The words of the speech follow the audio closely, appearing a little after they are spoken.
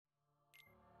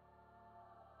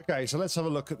Okay, so let's have a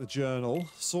look at the journal.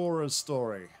 Sora's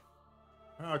story.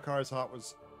 Kari's heart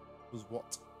was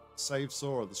what saved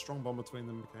Sora. The strong bond between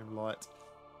them became light,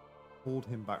 pulled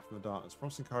him back from the darkness.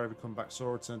 Promising Kari would come back,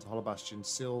 Sora returned to Hollow Bastion,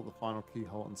 seal the final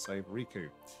keyhole, and save Riku.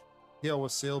 Keyhole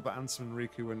was sealed, but Ansem and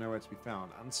Riku were nowhere to be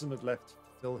found. Ansem had left to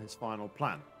fulfill his final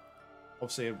plan.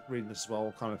 Obviously, reading this as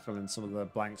well, kind of fill in some of the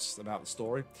blanks about the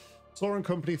story. Sora and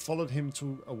company followed him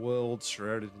to a world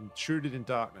shrouded in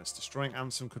darkness. Destroying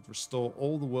Ansem could restore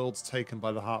all the worlds taken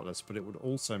by the Heartless, but it would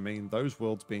also mean those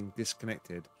worlds being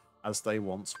disconnected as they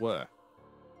once were.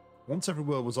 Once every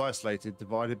world was isolated,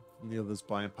 divided from the others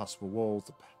by impassable walls.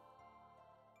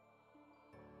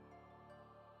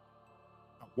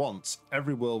 Once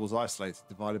every world was isolated,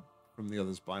 divided from the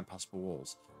others by impassable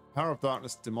walls. The power of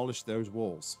darkness demolished those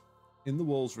walls. In the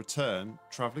wall's return,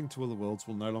 traveling to other worlds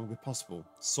will no longer be possible.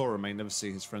 Sora may never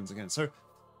see his friends again. So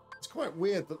it's quite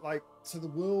weird that, like, so the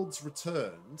worlds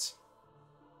returned,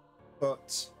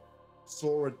 but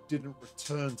Sora didn't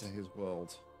return to his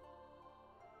world.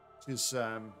 Which is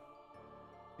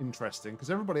interesting, because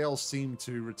everybody else seemed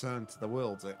to return to their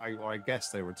worlds. I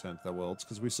guess they returned to their worlds,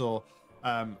 because we saw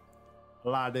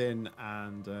Aladdin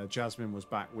and Jasmine was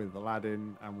back with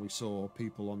Aladdin, and we saw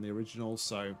people on the original,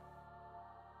 so...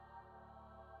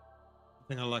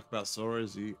 The thing I like about Sora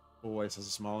is he always has a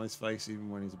smile on his face, even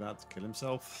when he's about to kill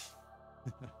himself.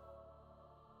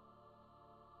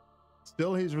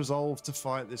 Still, he's resolved to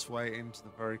fight this way into the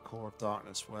very core of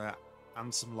darkness, where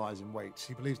Ansem lies in wait.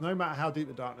 He believes no matter how deep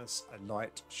the darkness, a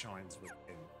light shines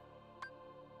within.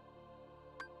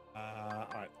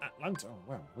 Alright, Atlanta. Oh,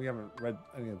 well, we haven't read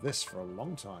any of this for a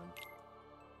long time.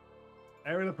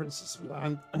 Ariel, the princess of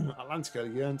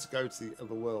Atlantica, yearned to go to the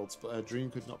other worlds, but her dream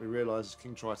could not be realized as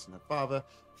King Triton, her father,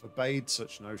 forbade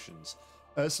such notions.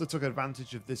 Ursula took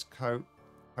advantage of this to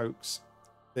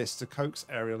coax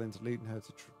Ariel into leading her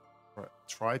to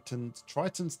Triton's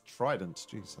trident,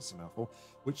 Jesus, that's a mouthful,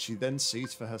 which she then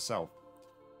seized for herself.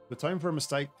 To atone for a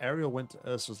mistake, Ariel went to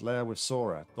Ursula's lair with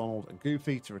Sora, Donald, and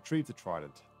Goofy to retrieve the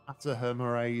trident. After her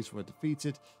maraes were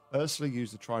defeated, Ursula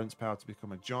used the trident's power to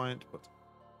become a giant, but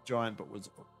was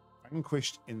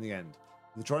vanquished in the end.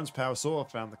 With the trident's power, Sora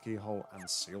found the keyhole and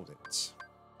sealed it.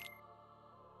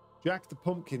 Jack the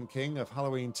Pumpkin King of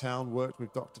Halloween Town worked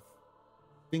with Dr.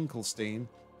 Finkelstein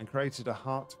and created a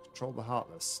heart to control the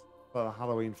Heartless for the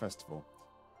Halloween festival.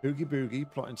 Oogie Boogie,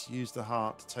 plotting to use the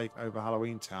heart to take over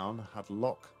Halloween Town, had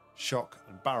Lock, Shock,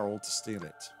 and Barrel to steal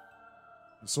it.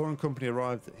 When Sora and company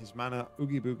arrived at his manor,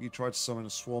 Oogie Boogie tried to summon a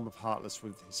swarm of Heartless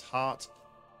with his heart,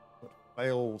 but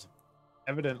failed.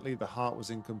 Evidently, the heart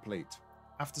was incomplete.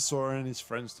 After Sora and his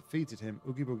friends defeated him,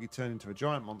 Oogie Boogie turned into a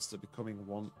giant monster, becoming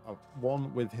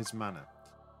one with his mana.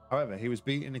 However, he was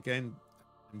beaten again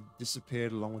and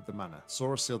disappeared along with the mana.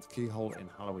 Sora sealed the keyhole in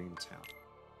Halloween Town.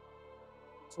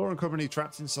 Sora and company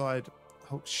trapped inside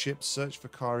Hook's ship searched for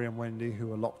Kairi and Wendy, who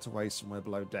were locked away somewhere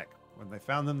below deck. When they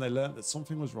found them, they learned that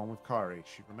something was wrong with Kairi.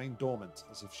 She remained dormant,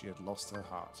 as if she had lost her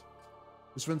heart.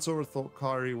 Just when Sora thought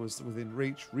Kairi was within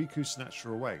reach, Riku snatched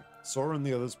her away. Sora and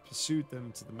the others pursued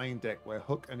them to the main deck where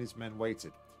Hook and his men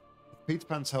waited. With Peter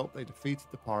Pan's help, they defeated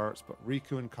the pirates, but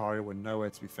Riku and Kairi were nowhere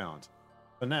to be found.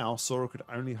 For now, Sora could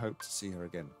only hope to see her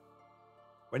again.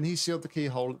 When he sealed the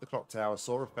keyhole at the clock tower,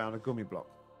 Sora found a gummy block.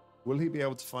 Will he be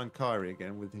able to find Kairi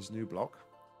again with his new block?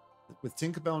 With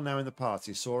Tinkerbell now in the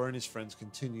party, Sora and his friends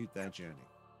continued their journey.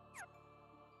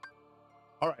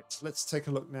 Alright, let's take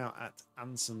a look now at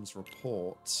Ansem's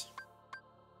report.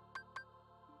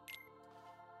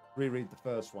 Reread the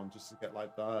first one just to get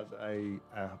like a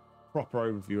proper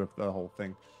overview of the whole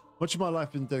thing. Much of my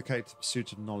life has been dedicated to the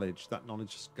pursuit of knowledge. That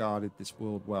knowledge has guarded this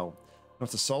world well.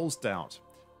 Not a soul's doubt.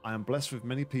 I am blessed with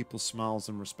many people's smiles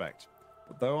and respect.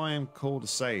 But though I am called a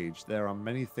sage, there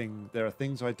are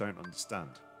things I don't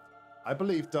understand. I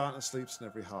believe darkness sleeps in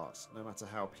every heart, no matter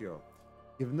how pure.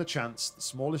 Given the chance, the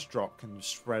smallest drop can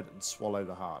spread and swallow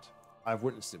the heart. I have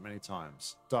witnessed it many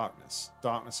times. Darkness,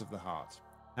 darkness of the heart.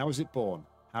 How is it born?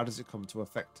 How does it come to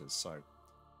affect us so?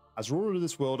 As ruler of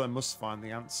this world, I must find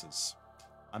the answers.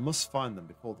 I must find them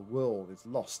before the world is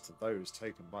lost to those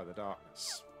taken by the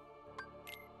darkness.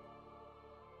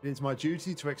 It is my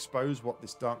duty to expose what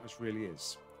this darkness really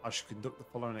is. I should conduct the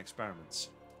following experiments.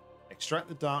 Extract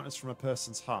the darkness from a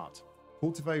person's heart.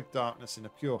 Cultivate darkness in a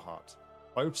pure heart.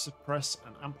 Both suppress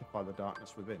and amplify the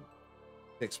darkness within.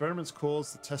 The experiments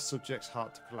cause the test subject's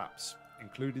heart to collapse,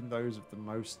 including those of the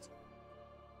most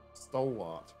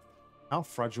stalwart. How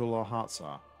fragile our hearts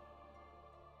are.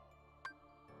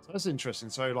 So that's interesting.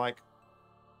 So, like,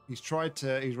 he's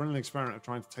running an experiment of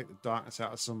trying to take the darkness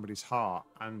out of somebody's heart,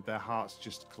 and their hearts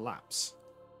just collapse.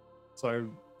 So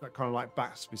that kind of like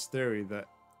backs up his theory that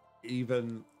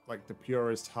even like the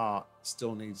purest heart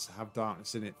still needs to have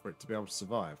darkness in it for it to be able to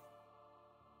survive.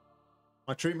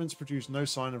 My treatments produced no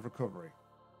sign of recovery.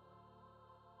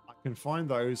 I can find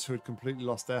those who had completely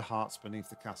lost their hearts beneath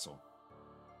the castle.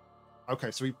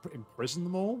 Okay, so he imprisoned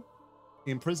them all?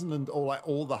 He imprisoned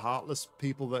all the heartless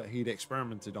people that he'd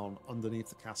experimented on underneath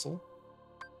the castle.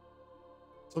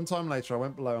 Sometime later, I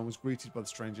went below and was greeted by the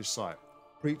strangest sight.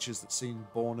 Creatures that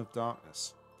seemed born of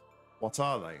darkness. What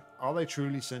are they? Are they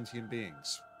truly sentient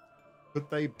beings? Could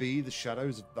they be the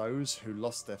shadows of those who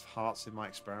lost their hearts in my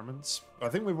experiments? I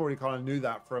think we've already kind of knew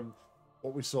that from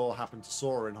what we saw happen to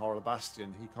Sora in Horror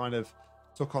Bastion. He kind of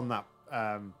took on that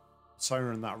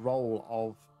persona and that role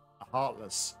of a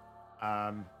Heartless.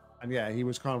 And yeah, he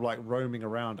was kind of like roaming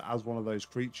around as one of those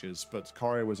creatures, but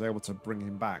Coria was able to bring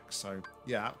him back. So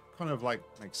yeah, kind of like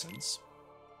makes sense.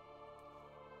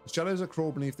 The shadows that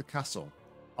crawl beneath the castle,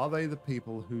 are they the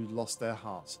people who lost their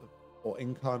hearts, or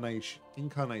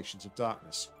incarnations of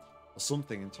darkness, or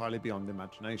something entirely beyond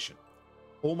imagination?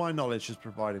 All my knowledge has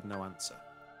provided no answer.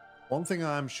 One thing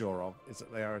I am sure of is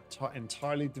that they are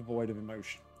entirely devoid of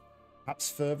emotion.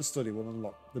 Perhaps further study will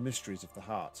unlock the mysteries of the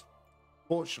heart.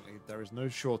 Fortunately, there is no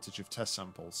shortage of test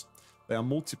samples. They are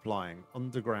multiplying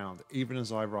underground even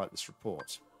as I write this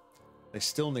report. They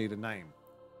still need a name.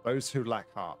 Those who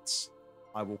lack hearts.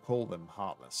 I will call them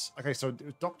Heartless. Okay, so it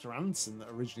was Dr. Anson that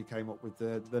originally came up with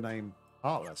the name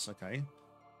Heartless. Okay,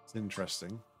 it's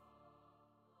interesting.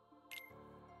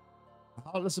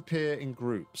 Heartless appear in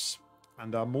groups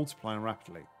and are multiplying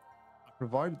rapidly. I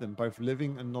provided them both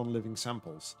living and non-living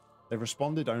samples. They've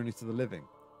responded only to the living.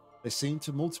 They seem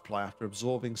to multiply after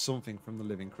absorbing something from the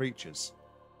living creatures.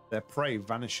 Their prey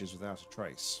vanishes without a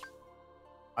trace.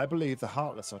 I believe the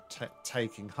Heartless are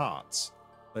taking hearts.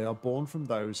 They are born from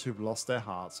those who've lost their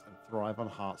hearts and thrive on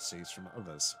heart seeds from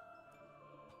others.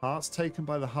 Hearts taken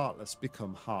by the Heartless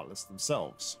become Heartless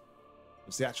themselves.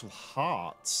 It's the actual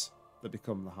hearts that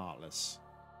become the Heartless,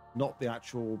 not the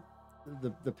actual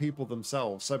the people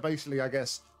themselves. So basically, I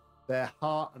guess their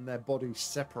heart and their body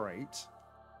separate,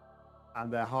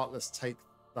 and their Heartless take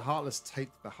the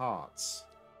hearts.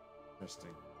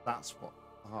 Interesting. That's what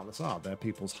the Heartless are. They're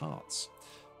people's hearts.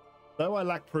 Though I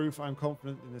lack proof, I am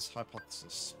confident in this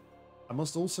hypothesis. I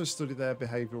must also study their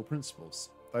behavioural principles.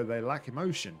 Though they lack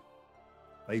emotion,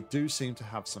 they do seem to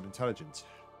have some intelligence.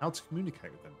 How to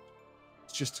communicate with them?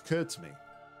 It's just occurred to me.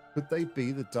 Could they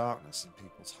be the darkness in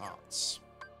people's hearts?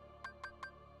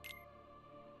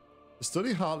 To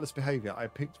study Heartless behaviour, I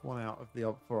picked one out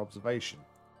for observation.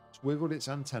 It wiggled its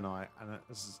antennae and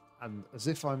as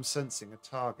if I'm sensing a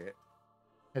target,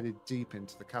 headed deep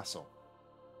into the castle.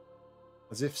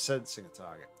 As if sensing a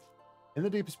target. In the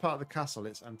deepest part of the castle,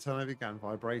 its antennae began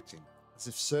vibrating, as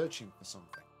if searching for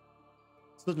something.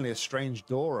 Suddenly, a strange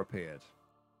door appeared.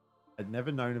 I'd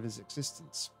never known of its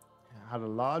existence. It had a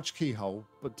large keyhole,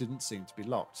 but didn't seem to be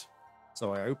locked.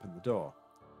 So I opened the door.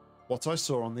 What I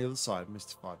saw on the other side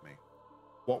mystified me.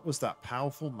 What was that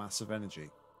powerful mass of energy?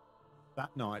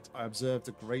 That night, I observed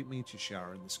a great meteor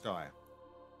shower in the sky.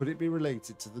 Could it be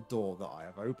related to the door that I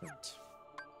have opened?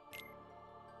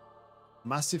 A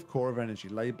massive core of energy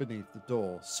lay beneath the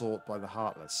door sought by the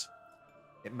Heartless.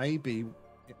 It may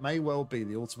well be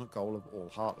the ultimate goal of all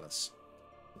Heartless.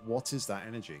 But what is that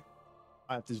energy?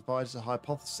 I have devised a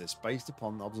hypothesis based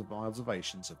upon my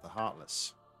observations of the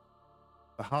Heartless.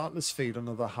 The Heartless feed on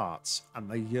other hearts, and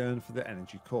they yearn for the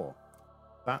energy core.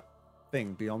 That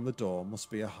thing beyond the door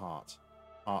must be a heart.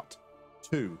 Heart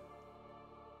 2.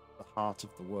 The heart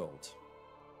of the world.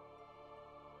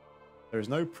 There is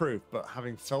no proof, but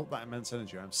having felt that immense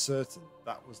energy, I am certain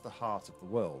that was the heart of the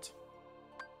world.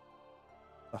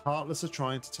 The Heartless are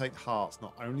trying to take hearts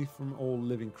not only from all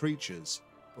living creatures,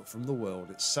 but from the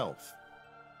world itself.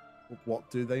 But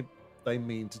what do they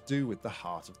mean to do with the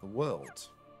heart of the world?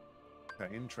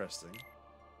 Okay, interesting.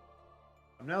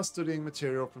 I'm now studying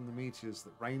material from the meteors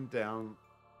that rained down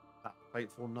that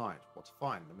fateful night. What to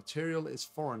find? The material is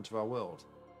foreign to our world.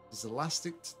 It is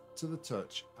elastic to the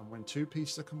touch, and when two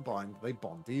pieces are combined, they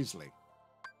bond easily.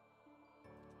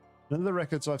 None of the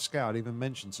records I've scoured even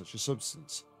mention such a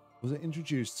substance. Was it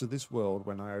introduced to this world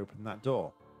when I opened that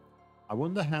door? I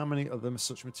wonder how many other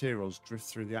such materials drift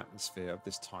through the atmosphere of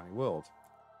this tiny world.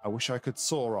 I wish I could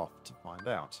soar off to find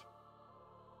out.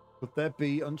 Could there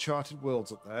be uncharted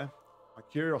worlds up there? My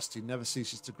curiosity never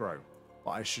ceases to grow,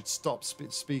 but I should stop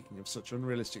speaking of such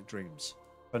unrealistic dreams.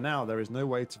 For now, there is no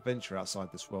way to venture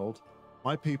outside this world.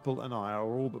 My people and I are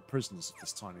all but prisoners of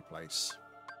this tiny place.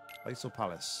 Place or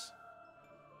palace?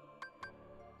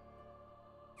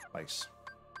 Place.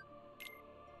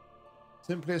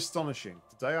 Simply astonishing.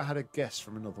 Today I had a guest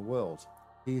from another world.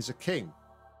 He is a king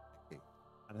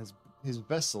and has his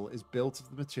vessel is built of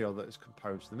the material that is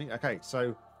composed of the meat. Okay,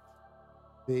 so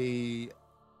the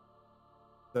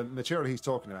material he's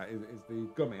talking about is the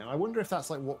gummy, and I wonder if that's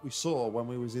like what we saw when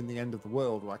we was in the end of the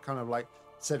world, where I kind of like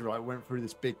said, like, went through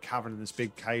this big cavern and this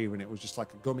big cave, and it was just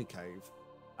like a gummy cave.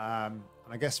 And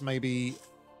I guess maybe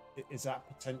is that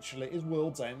potentially is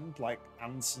World's End like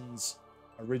Anson's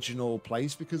original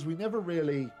place, because we never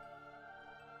really,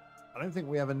 I don't think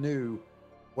we ever knew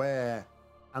where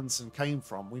Anson came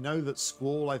from. We know that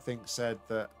Squall, I think, said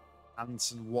that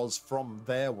Anson was from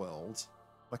their world.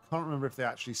 I can't remember if they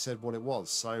actually said what it was.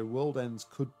 So World Ends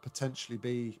could potentially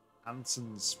be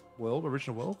Anson's world,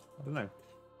 original world. I don't know.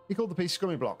 He called the piece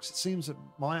Scummy Blocks. It seems that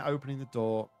my opening the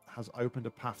door has opened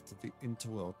a path to the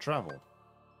interworld travel.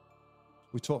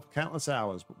 We talked for countless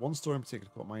hours, but one story in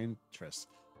particular caught my interest.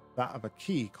 That of a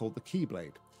key called the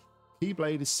Keyblade.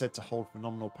 Keyblade is said to hold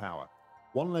phenomenal power.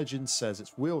 One legend says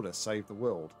its wielder saved the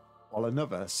world, while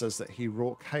another says that he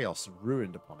wrought chaos and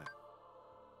ruined upon it.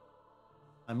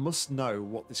 I must know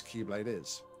what this Keyblade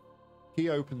is. Key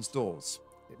opens doors.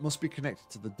 It must be connected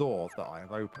to the door that I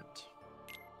have opened.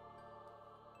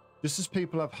 Just as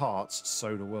people have hearts,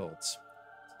 so do worlds.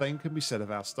 Same can be said of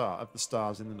the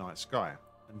stars in the night sky,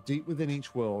 and deep within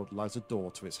each world lies a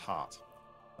door to its heart.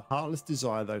 The Heartless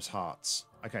desire those hearts.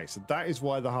 Okay, so that is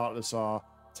why the Heartless are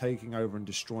taking over and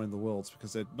destroying the worlds,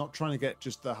 because they're not trying to get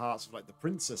just the hearts of like the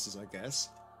princesses, I guess.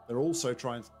 They're also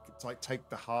trying to like take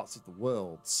the hearts of the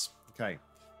worlds. Okay.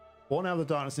 Born out of the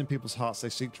darkness in people's hearts, they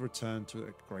seek to return to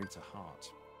a greater heart.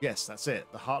 Yes, that's it.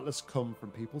 The Heartless come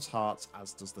from people's hearts,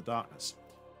 as does the darkness.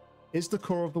 Is the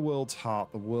core of the world's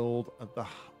heart the world of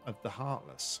the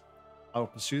Heartless? I will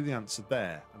pursue the answer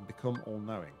there and become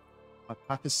all-knowing. My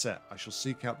path is set. I shall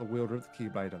seek out the wielder of the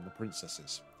Keyblade and the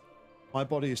princesses. My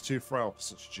body is too frail for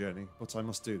such a journey, but I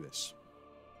must do this.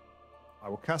 I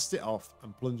will cast it off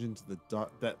and plunge into the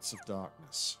depths of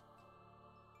darkness.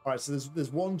 All right, so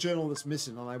there's one journal that's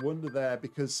missing, and I wonder there,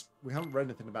 because we haven't read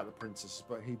anything about the princesses,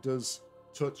 but he does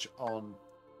touch on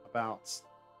about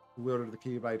the wielder of the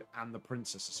Keyblade and the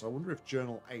princesses. So I wonder if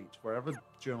Journal 8, wherever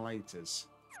Journal 8 is,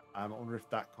 I wonder if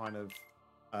that kind of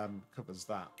covers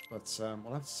that. But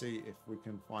we'll have to see if we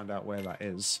can find out where that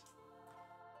is.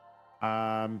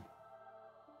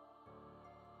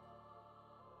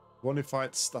 One who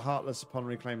fights the Heartless upon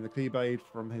reclaiming the Keyblade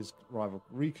from his rival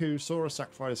Riku. Sora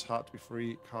sacrificed his heart to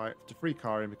free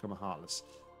Kairi and become a Heartless.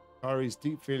 Kairi's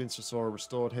deep feelings for Sora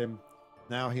restored him.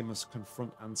 Now he must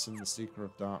confront Anson, the Seeker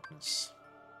of Darkness.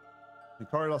 When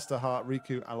Kairi lost her heart,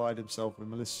 Riku allied himself with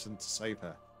Maleficent to save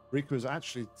her. Riku was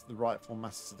actually the rightful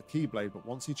master of the Keyblade, but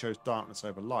once he chose darkness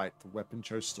over light, the weapon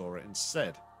chose Sora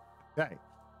instead. Okay.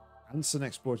 Anson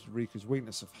exploited Riku's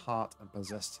weakness of heart and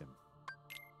possessed him.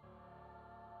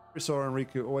 Sora and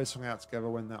Riku always hung out together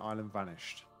when their island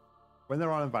vanished. When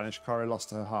their island vanished, Kairi lost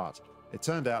her heart. It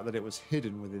turned out that it was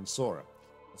hidden within Sora.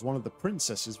 As one of the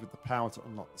princesses with the power to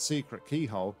unlock the secret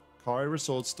keyhole, Kairi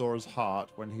restored Sora's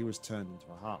heart when he was turned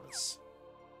into a Heartless.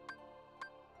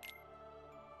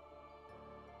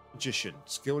 Magician,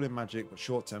 skilled in magic but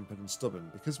short-tempered and stubborn.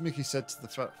 Because Mickey said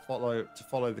to follow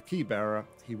the Keybearer,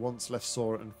 he once left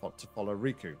Sora and fought to follow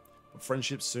Riku, but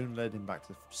friendship soon led him back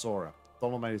to Sora.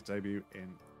 Donald made his debut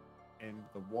in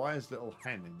The Wise Little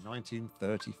Hen in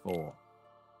 1934.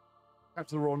 Back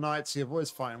to the Royal Knights, he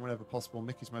avoids fighting whenever possible,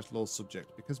 Mickey's most loyal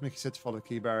subject. Because Mickey said to follow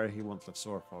the Keybearer, he once left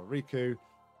Sora to follow Riku.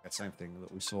 That same thing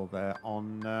that we saw there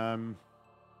on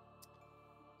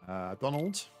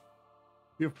Donald.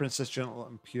 Beautiful princess, gentle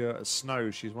and pure as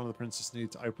snow. She's one of the princesses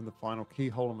needed to open the final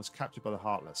keyhole and was captured by the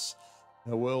Heartless.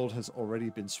 Her world has already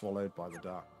been swallowed by the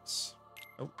darkness.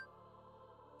 Oh.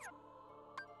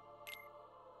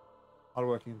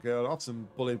 Hardworking girl, often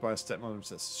bullied by her stepmother and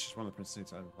says she's one of the princesses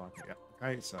needs to open the final. Yeah.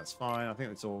 Okay, so that's fine. I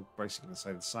think it's all basically going to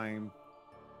say the same.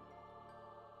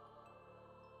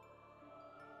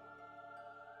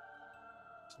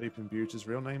 Sleeping Beauty's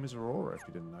real name is Aurora, if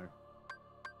you didn't know.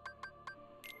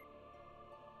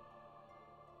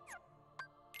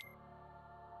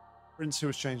 Prince who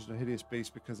was changed into a hideous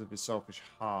beast because of his selfish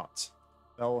heart.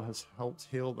 Belle has helped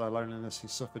heal the loneliness he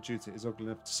suffered due to his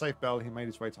ugliness. To save Belle, he made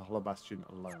his way to Hollow Bastion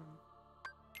alone.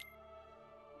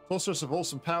 Sorceress of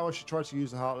awesome power, she tried to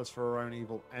use the Heartless for her own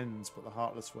evil ends, but the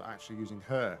Heartless were actually using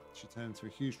her. She turned into a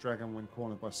huge dragon when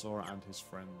cornered by Sora and his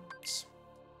friends.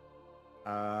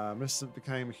 Maleficent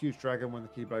became a huge dragon when the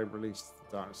Keyblade released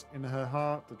the darkness in her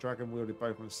heart. The dragon wielded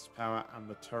both Maleficent's power and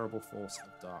the terrible force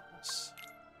of darkness.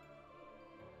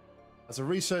 As a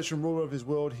researcher and ruler of his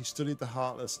world, he studied the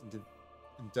Heartless and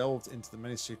delved into the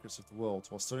many secrets of the world.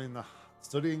 While studying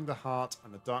the heart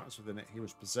and the darkness within it, he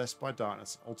was possessed by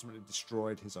darkness and ultimately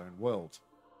destroyed his own world.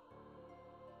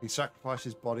 He sacrificed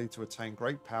his body to attain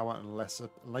great power and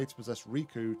later possessed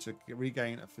Riku to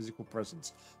regain a physical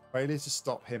presence. Failure to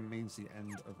stop him means the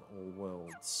end of all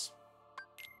worlds.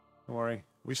 Don't worry,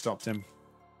 we stopped him.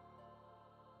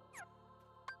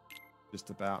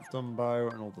 Just about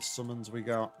Dumbo and all the summons we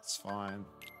got. It's fine.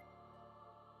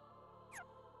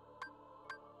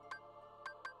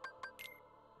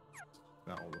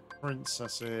 About all the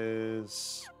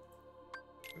princesses.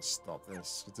 Let's stop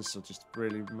this. This will just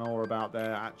really more about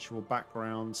their actual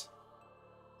background.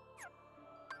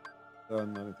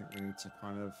 Done. I don't think we need to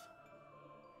kind of.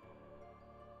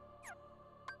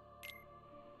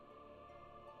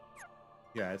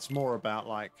 Yeah, it's more about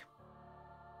like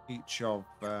each of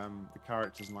the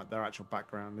characters and like their actual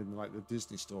background in like the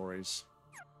Disney stories.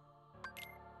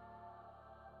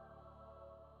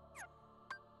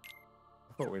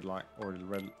 I thought we'd like already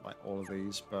read like all of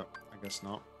these, but I guess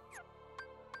not.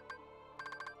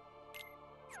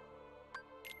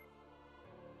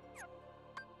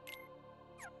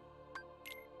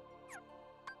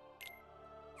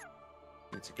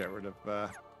 Need to get rid of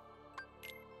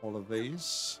all of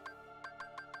these.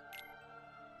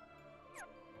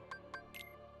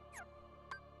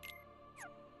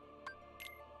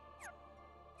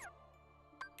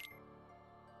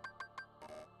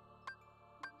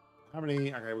 How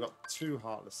many? Okay, we've got 2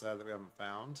 Heartless there that we haven't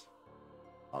found.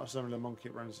 Heartless is only a monkey.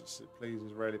 It runs as it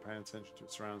pleases, rarely paying attention to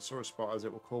its surroundings. Sora spotters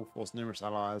it will call forth numerous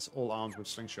allies, all armed with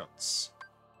slingshots.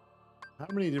 How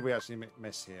many did we actually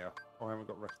miss here? Oh, we've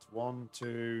got records. 1,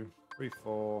 2, 3,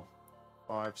 4,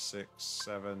 5, 6,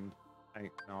 7,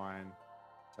 8, 9,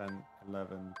 10,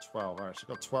 11, 12. All right, so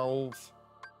we've got 12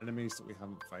 enemies that we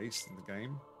haven't faced in the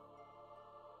game.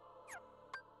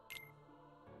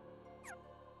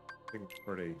 I think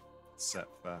pretty set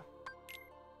for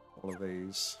all of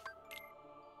these.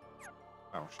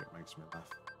 Oh shit, makes me laugh.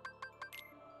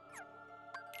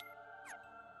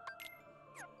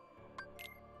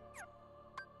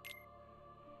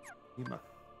 Behemoth.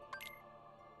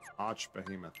 Arch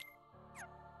Behemoth.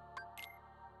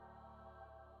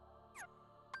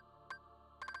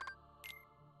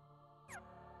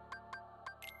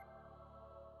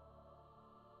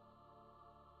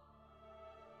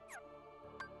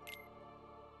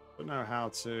 Don't know how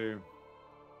to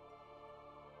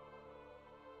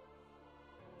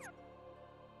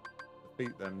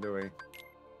defeat them, do we?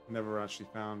 Never actually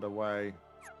found a way.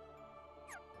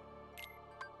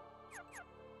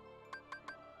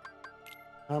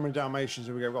 How many Dalmatians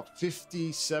have we got? We've got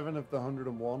 57 of the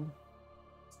 101.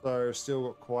 So still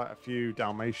got quite a few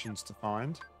Dalmatians to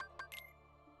find.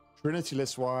 Trinity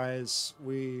list wise,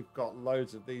 we've got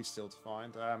loads of these still to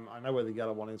find. I know where the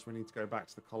yellow one is. We need to go back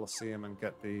to the Colosseum and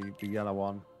get the yellow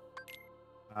one.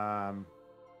 I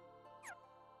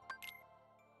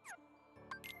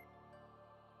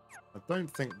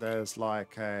don't think there's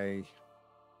like a...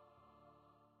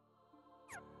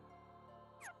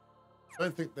 I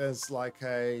don't think there's like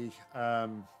a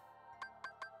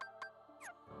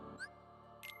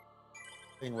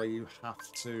thing where you have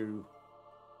to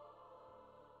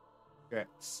get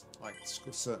like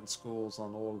certain scores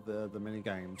on all of the mini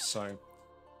games. So,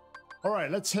 all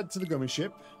right, let's head to the gummy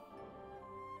ship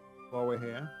while we're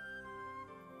here.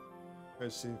 Go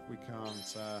see if we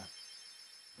can't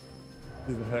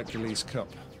do the Hercules Cup.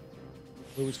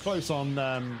 We was close on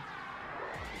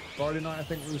Friday night. I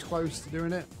think we was close to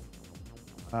doing it.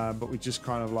 But we just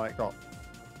kind of like got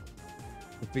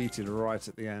defeated right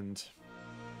at the end.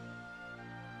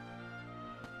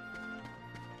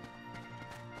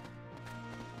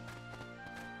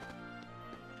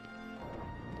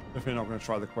 Definitely not going to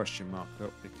try the question mark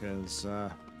up because,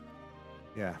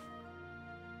 yeah,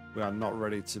 we are not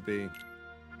ready to be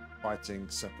fighting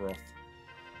Sephiroth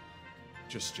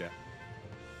just yet.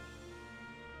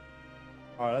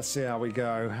 All right, let's see how we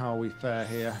go, how we fare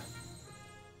here.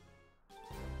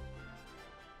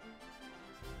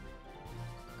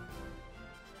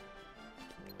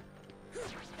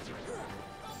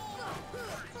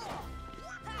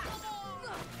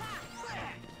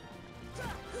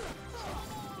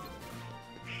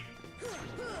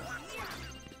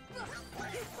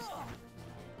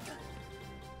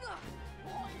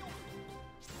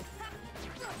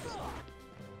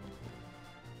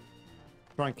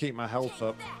 Try and keep my health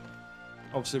up.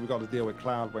 Obviously, we've got to deal with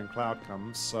Cloud when Cloud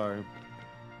comes, so...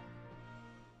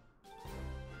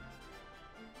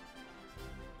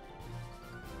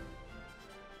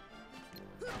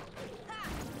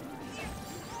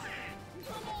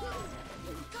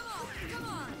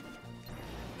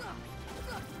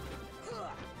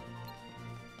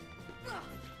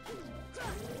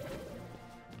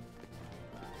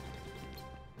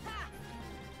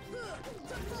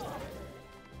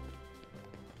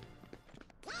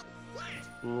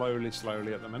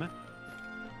 slowly at the minute.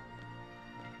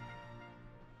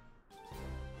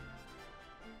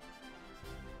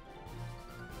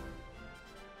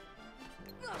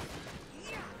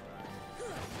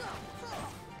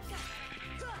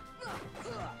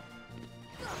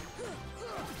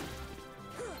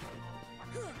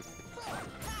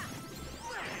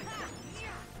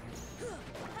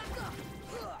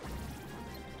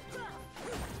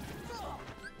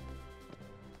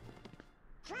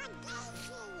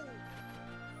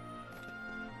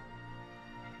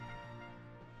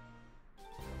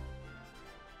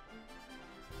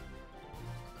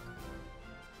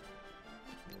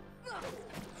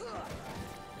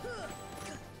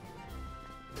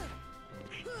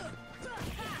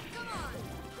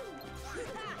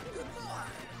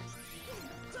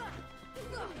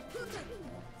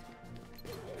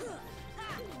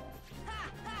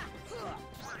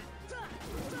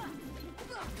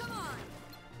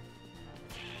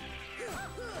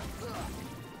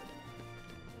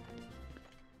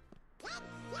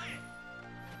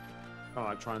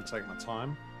 I try and take my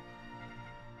time.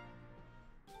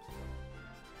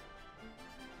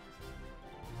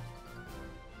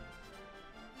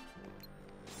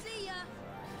 See ya.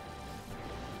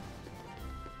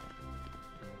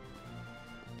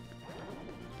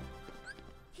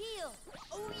 Heal.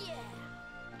 Oh yeah.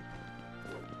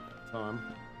 Time.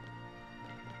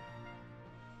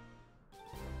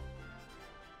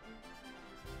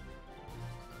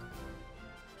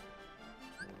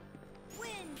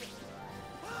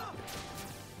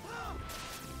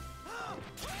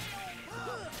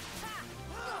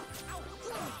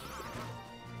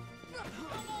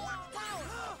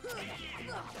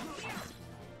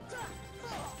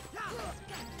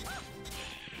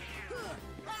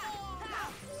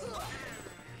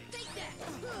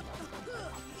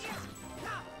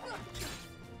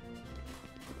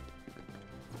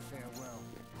 Farewell.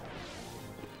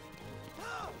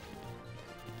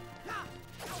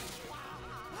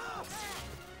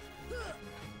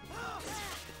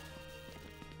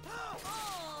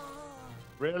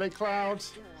 Really, Cloud?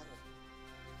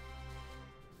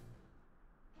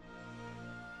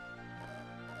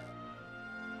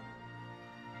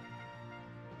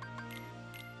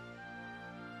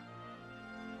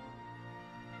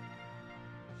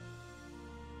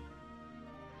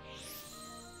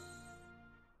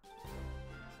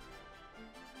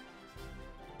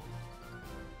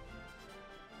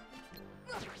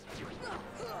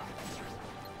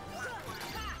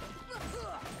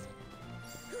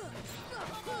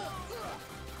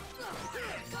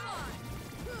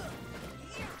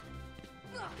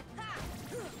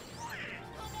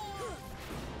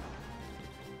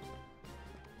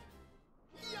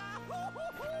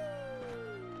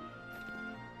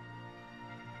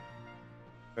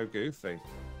 So goofy.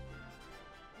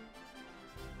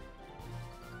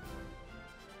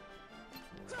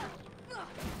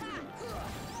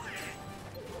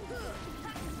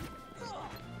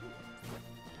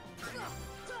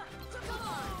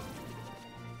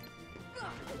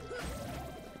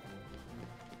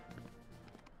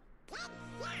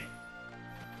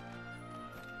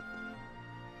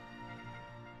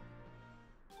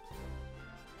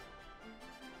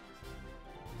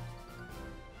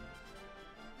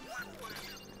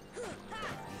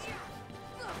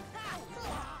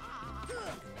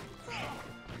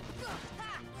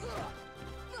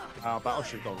 Our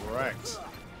battleship got wrecked.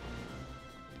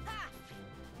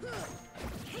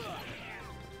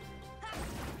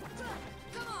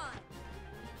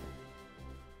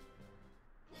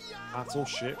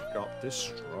 Battleship got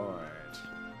destroyed.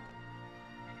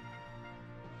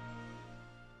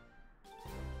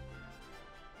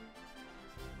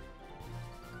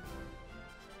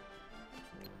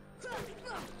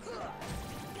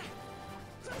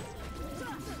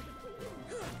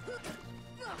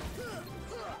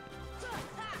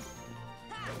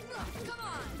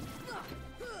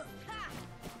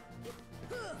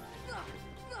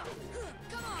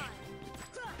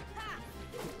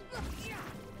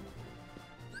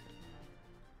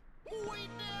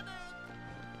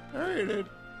 Hey, dude.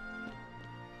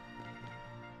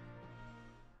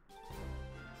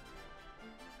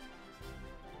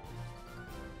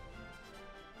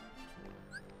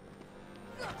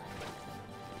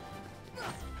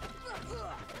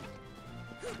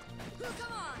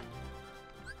 Come on.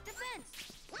 Defense.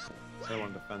 I don't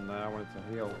want to defend there, I wanted to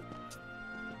heal.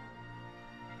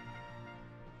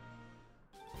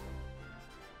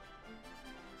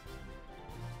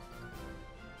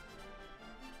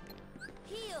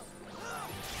 Heal.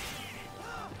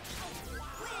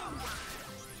 Win.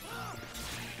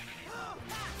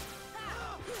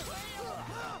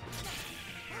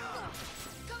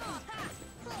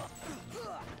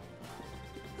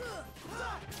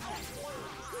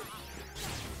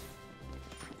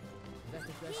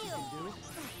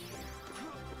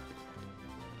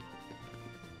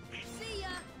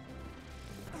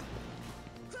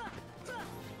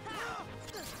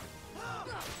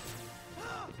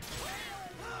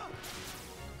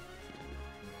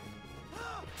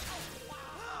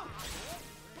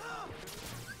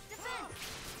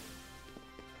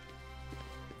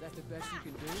 That's the best you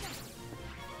can do?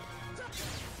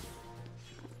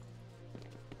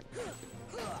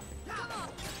 Come on!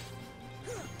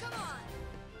 Come on!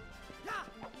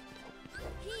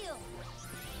 Heal!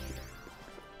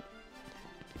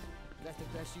 That's the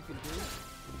best you can do?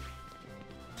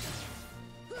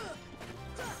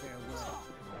 Farewell.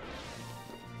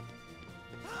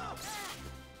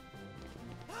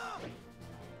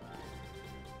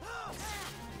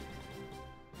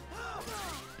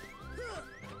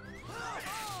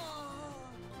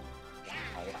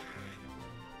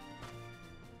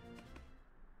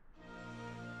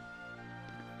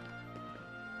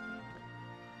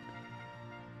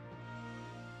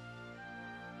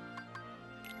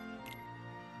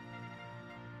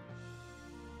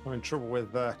 I'm in trouble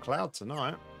with Cloud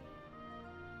tonight.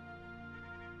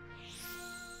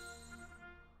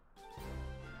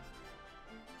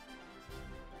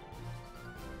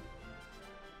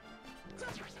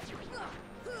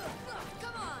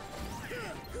 Come on!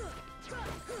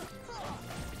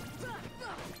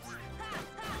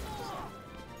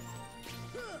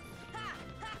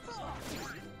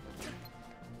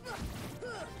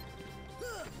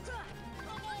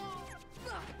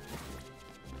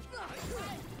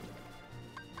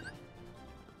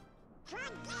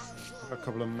 A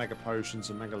couple of mega potions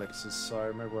and mega elixirs,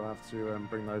 so maybe we'll have to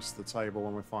bring those to the table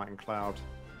when we're fighting Cloud.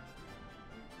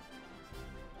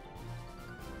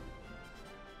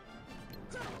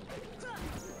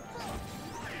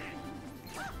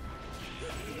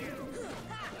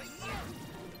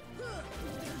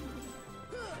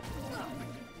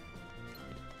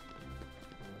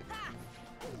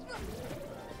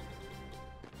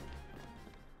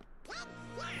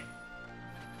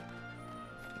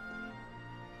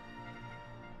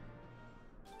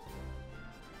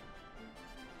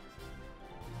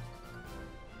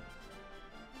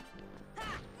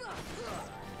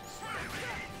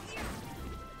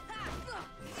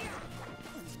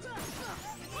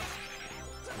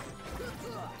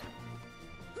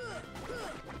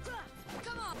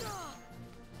 Come on!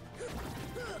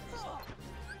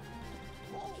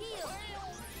 Heal!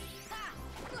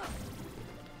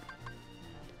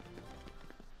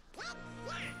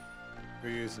 We're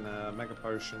using a mega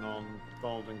potion on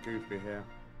Donald and Goofy here.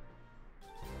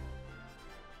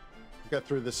 Get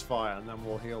through this fight and then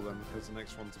we'll heal them because the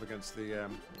next one's up against the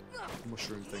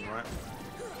mushroom thing, right?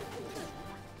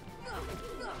 Come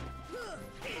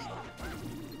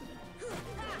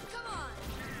on!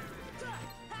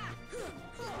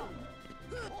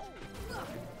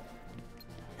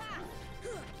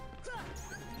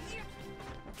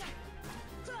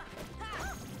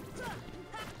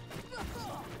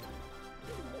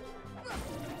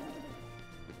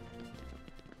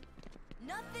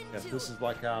 Nothing Yeah, to this it. is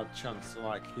like our chance to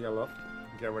like heal up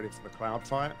and get ready for the Cloud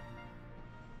fight.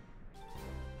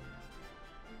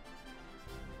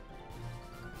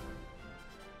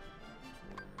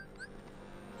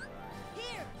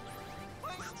 Here!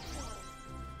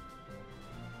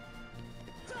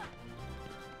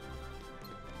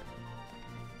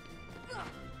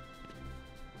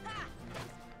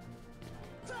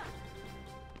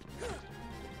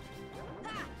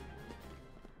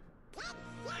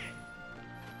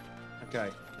 Okay.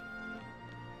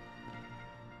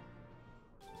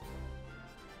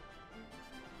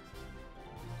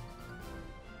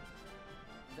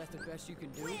 That's the best you can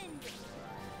do? Wind!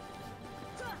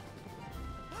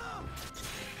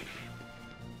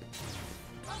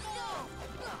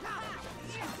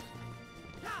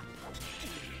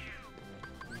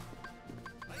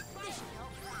 This should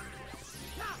help.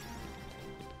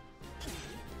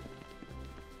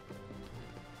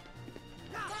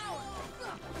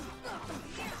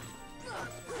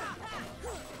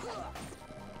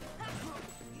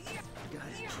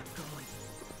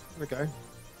 Okay.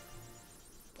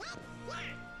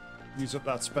 Use up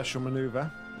that special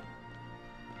maneuver.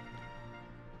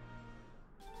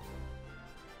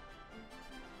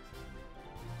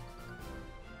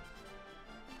 Come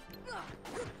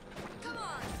on! Come on! Come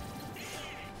on!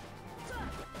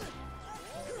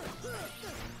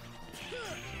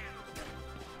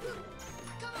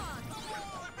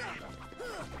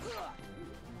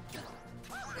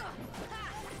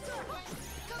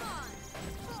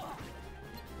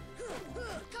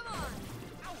 Come on!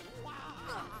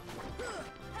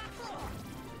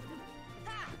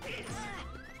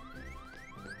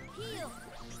 Heal!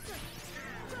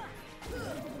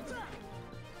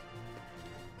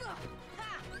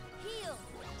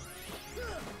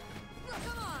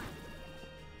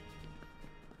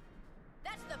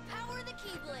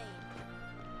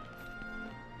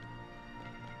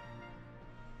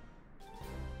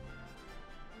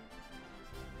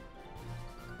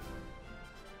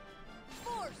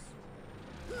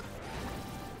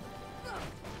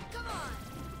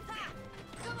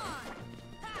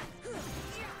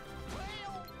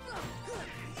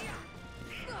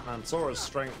 Man, Sora's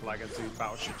strength like against these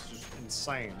battleships is just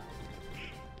insane.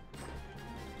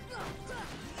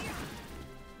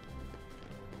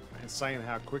 Insane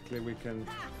how quickly we can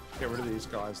get rid of these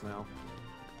guys now,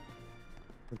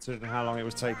 considering how long it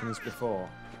was taking us before.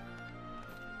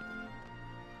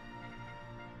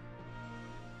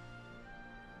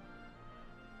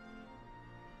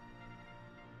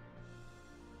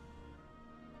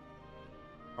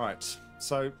 Right,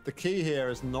 so the key here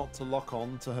is not to lock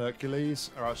on to Hercules,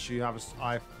 or else you have.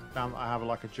 I found that I have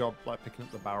like a job like picking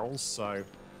up the barrels. So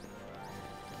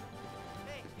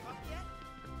Hey, you up yet?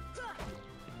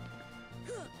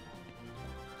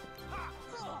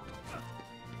 Come on.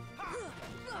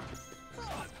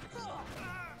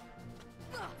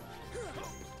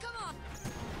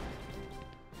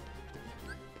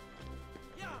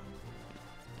 Yeah.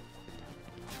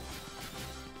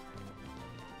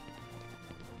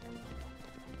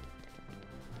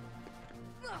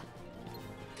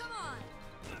 Come on.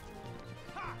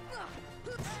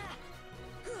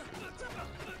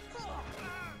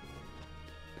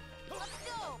 Let's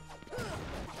go.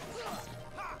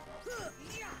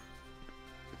 Yeah.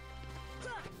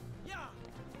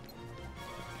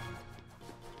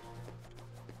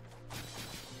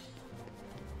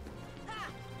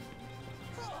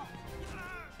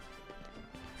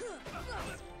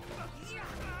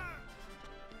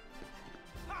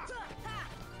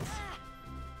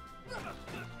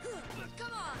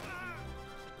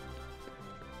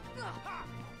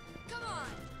 Come on.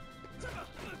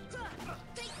 Come on.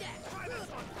 Take that.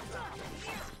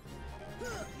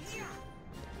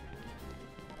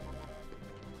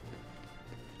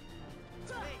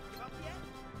 Hey, you up yet?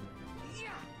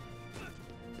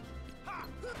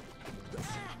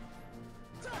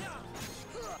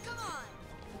 Come on.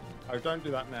 oh, don't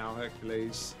do that now,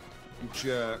 Hercules. You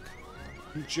jerk.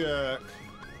 You jerk.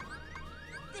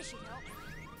 This should help.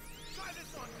 Try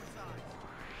this on your side.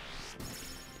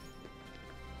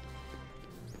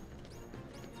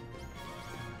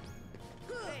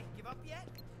 Hey, give up yet?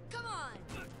 Come on.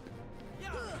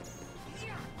 Yeah.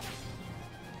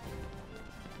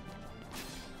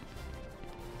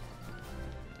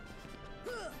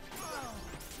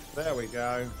 There we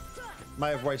go.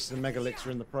 May have wasted a Mega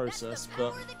Elixir in the process, That's the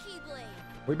but power of the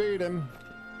Keyblade. we beat him.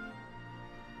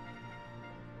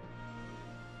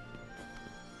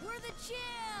 We're the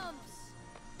champs.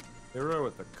 Hero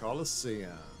at the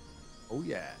Colosseum. Oh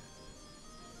yeah.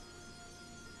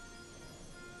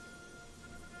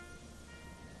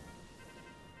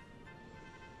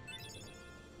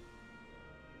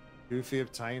 Goofy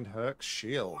obtained Herc's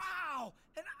shield. Wow!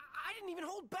 And I didn't even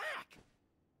hold back!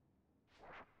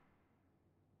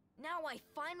 Now I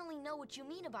finally know what you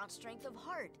mean about strength of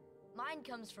heart. Mine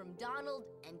comes from Donald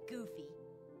and Goofy.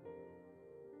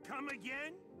 Come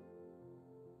again?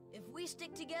 If we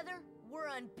stick together, we're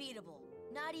unbeatable.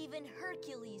 Not even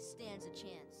Hercules stands a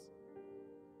chance.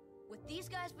 With these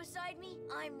guys beside me,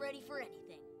 I'm ready for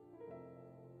anything.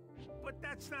 But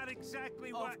that's not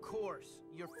exactly what... Of course.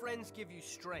 Your friends give you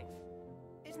strength.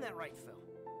 Isn't that right, Phil?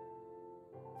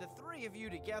 The three of you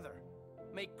together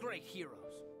make great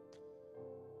heroes.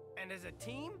 And as a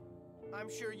team, I'm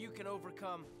sure you can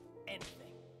overcome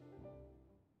anything.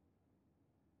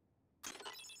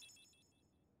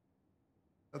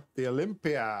 At the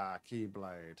Olympia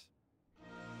Keyblade.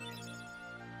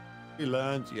 We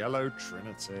learned Yellow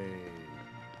Trinity.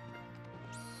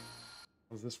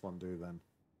 What does this one do then?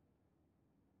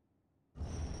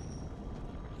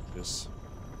 This.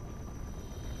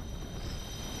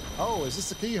 Oh, is this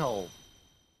the keyhole?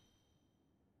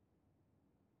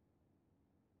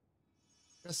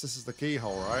 Guess this is the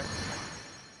keyhole, right?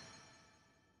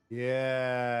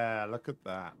 Yeah, look at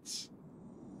that.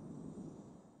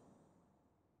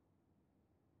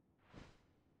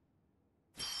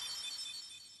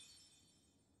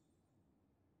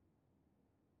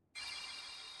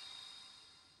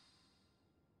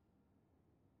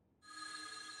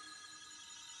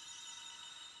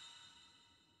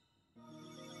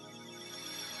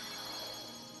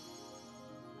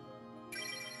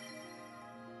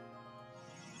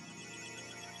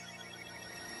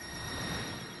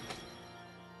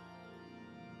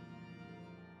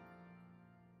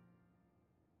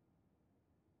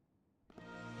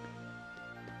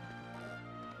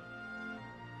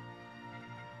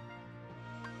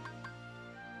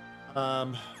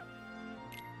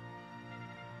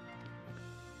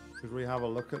 Could we have a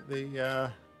look at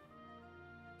the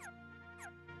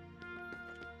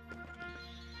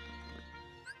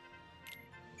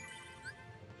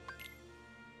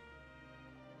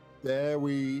there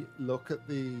we look at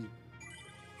the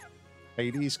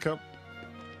Hades Cup.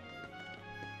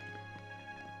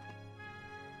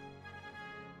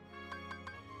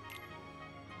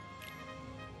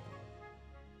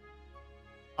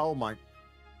 Oh my.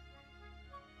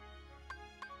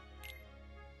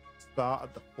 Start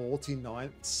at the 49th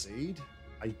seed?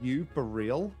 Are you for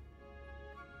real?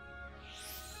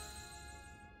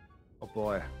 Oh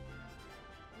boy.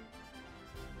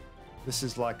 This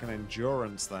is like an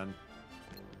endurance then.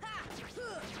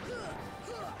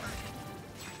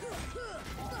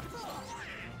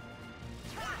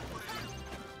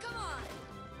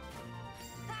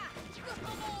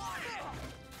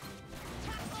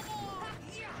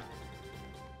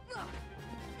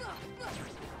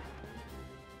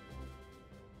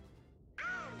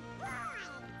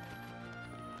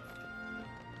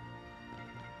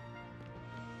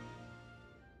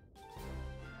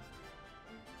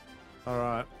 All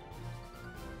right.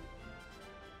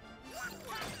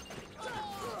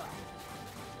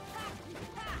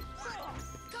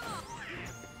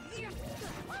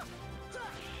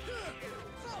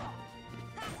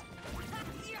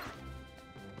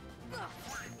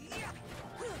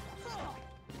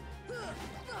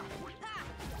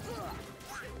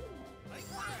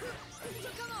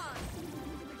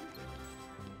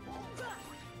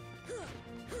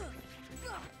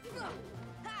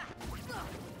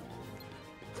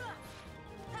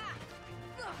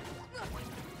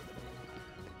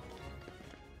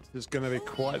 This is going to be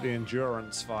quite the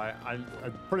endurance fight. I'm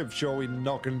pretty sure we're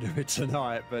not going to do it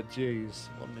tonight, but geez,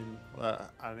 what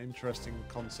an interesting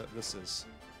concept this is.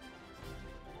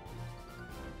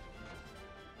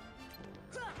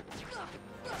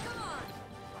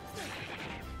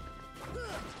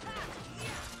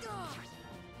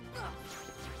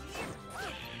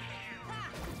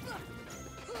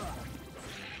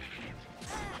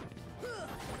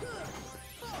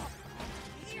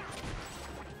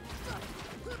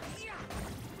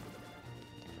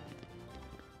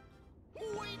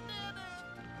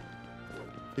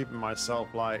 Keeping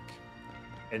myself like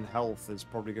in health is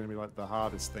probably going to be like the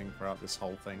hardest thing throughout this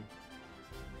whole thing.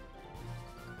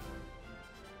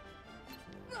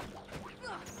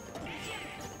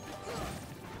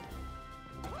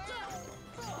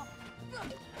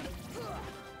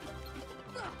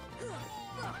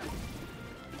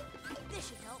 This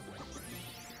should help.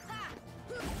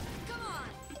 Come on.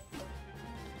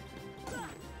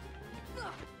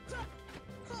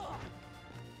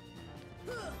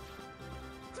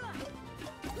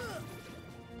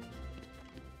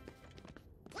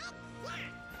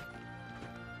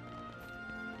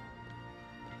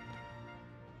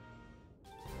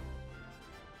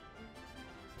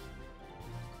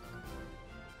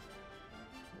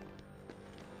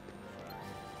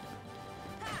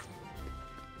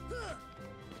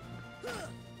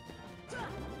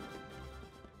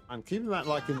 And keeping that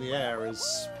like in the air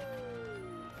is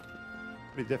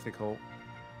pretty difficult.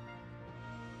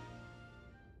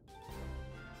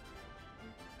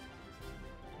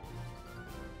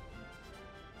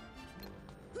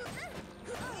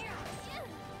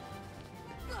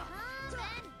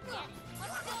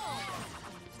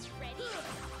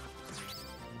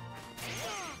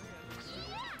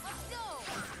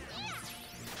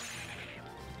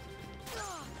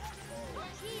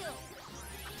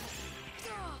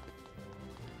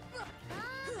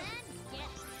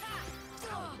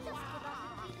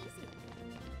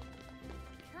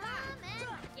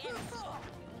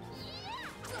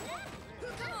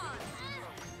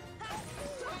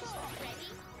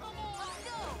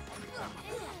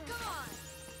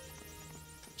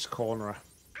 Corner.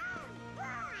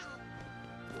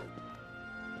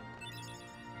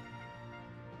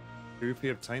 Goofy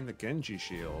obtained the Genji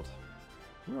shield.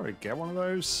 Can we already get one of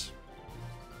those?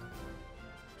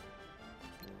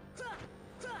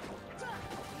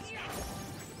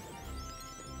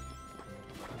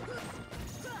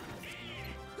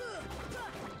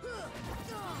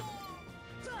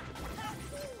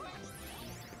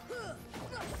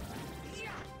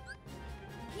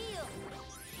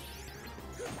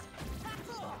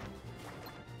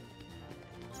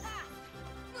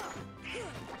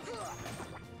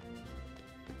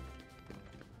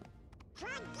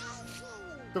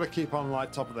 Gotta keep on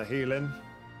like top of the healing.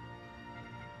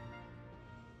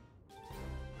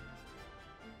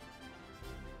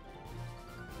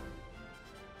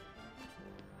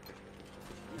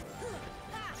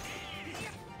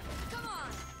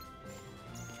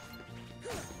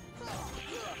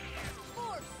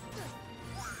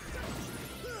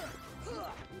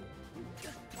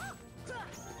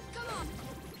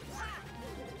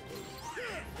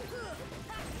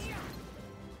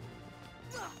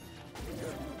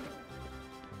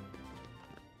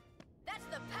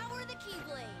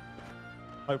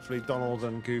 Hopefully Donald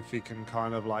and Goofy can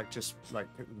kind of like just like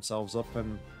pick themselves up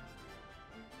and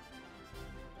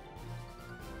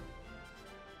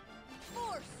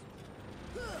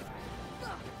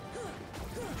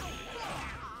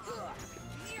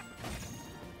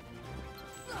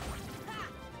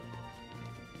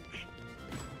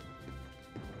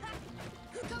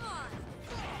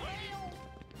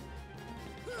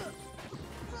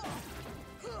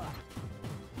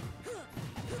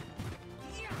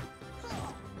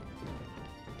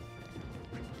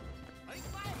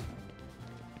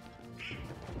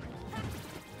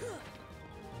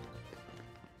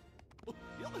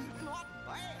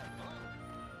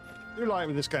do like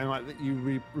with this game, like that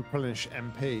you replenish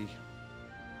MP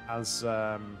as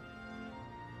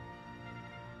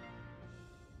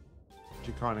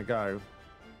you kind of go.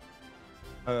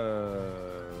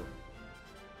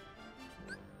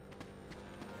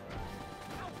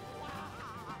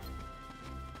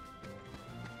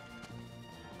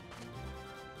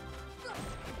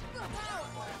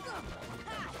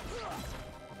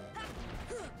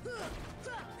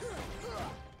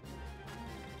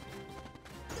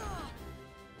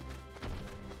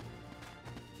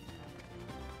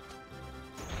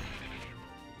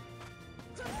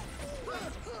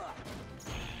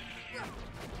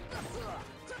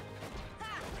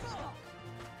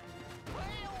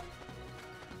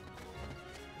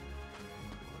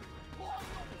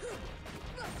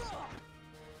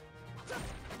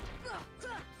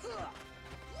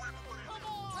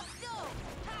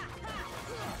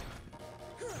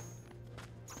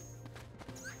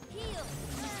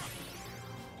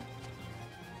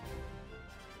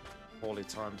 Poorly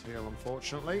timed heal,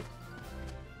 unfortunately.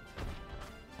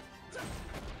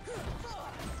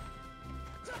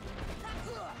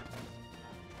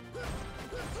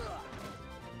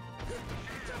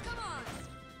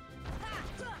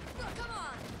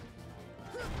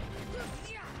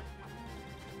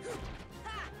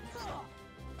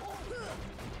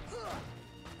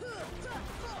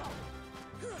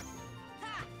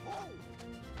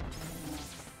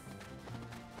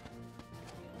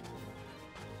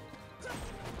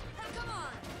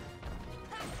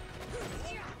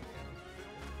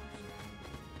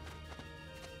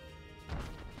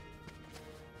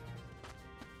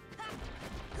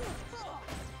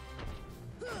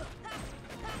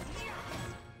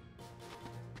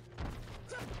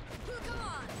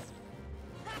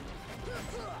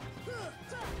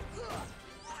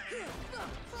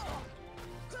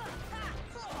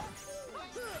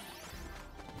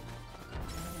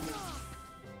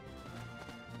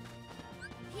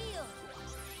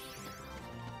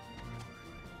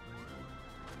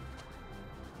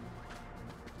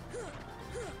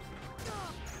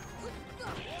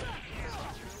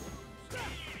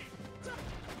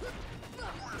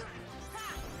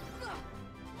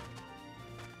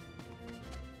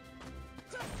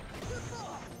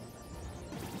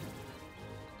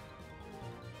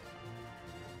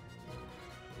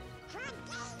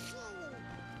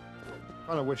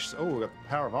 Kind of wish. Oh, we got the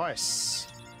power of ice.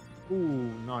 Ooh,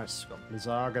 nice. Got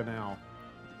Blizzaga now.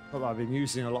 Not that I've been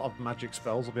using a lot of magic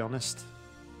spells, I'll be honest.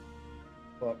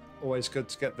 But always good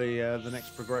to get the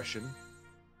next progression.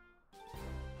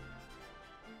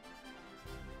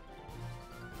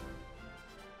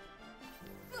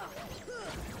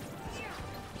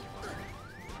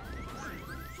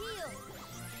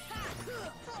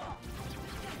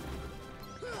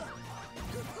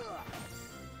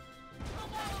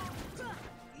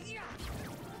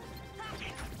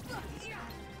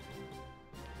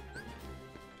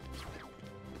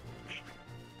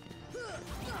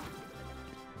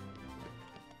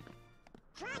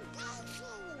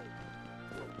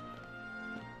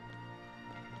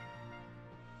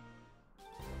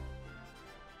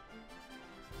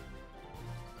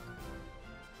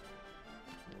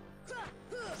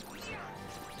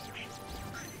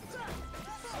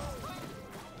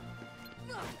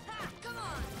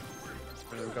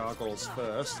 Gargoyles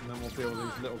first, and then we'll deal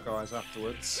with these little guys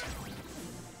afterwards.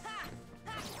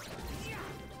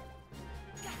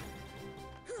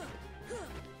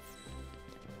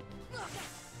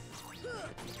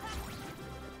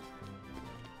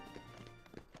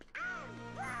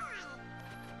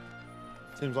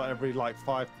 Seems like every 5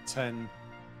 to 10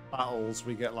 battles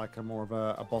we get like a more of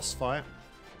a boss fight.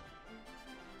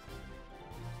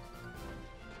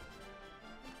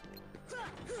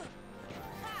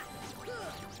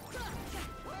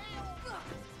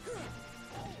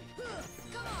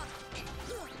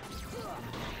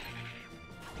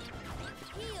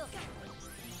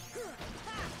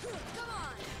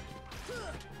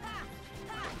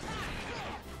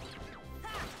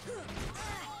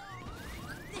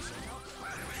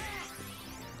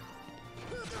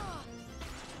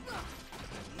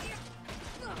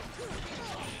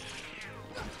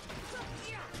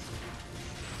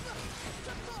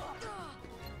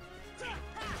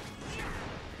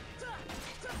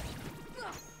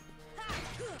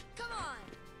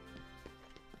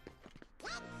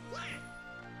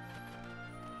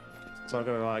 So I'm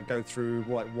going to go through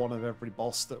one of every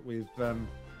boss that we've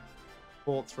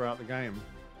fought throughout the game.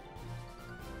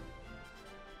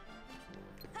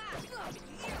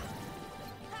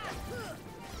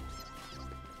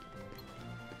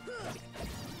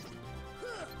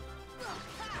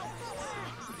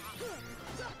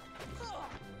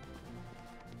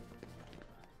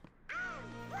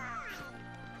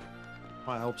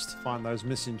 Might help us to find those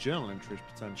missing journal entries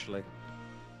potentially.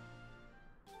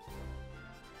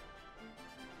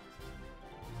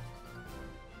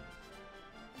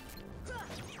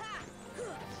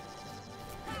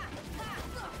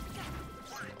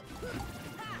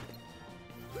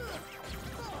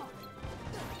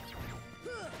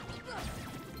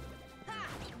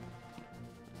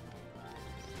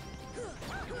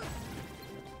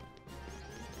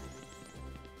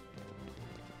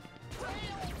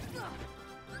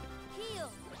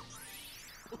 Heal.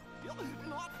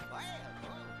 Not bad,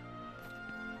 huh?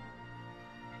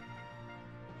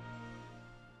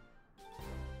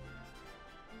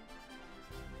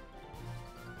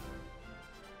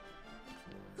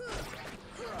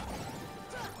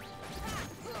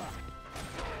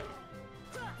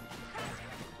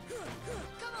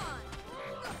 Come on.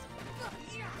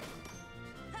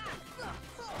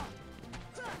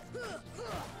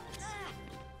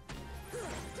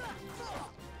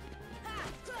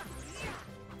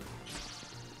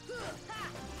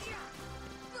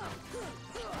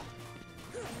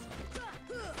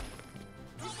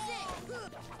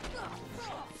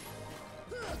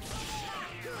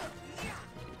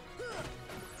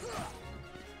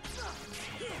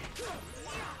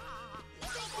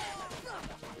 This is it.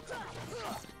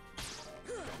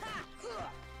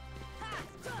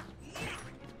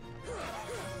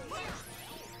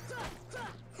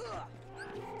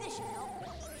 This should help.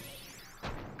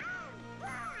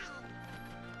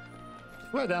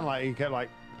 Swear down, like he kept like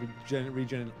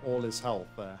regenerating all his health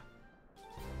there.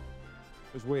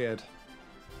 It was weird.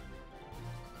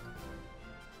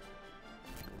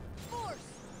 Force.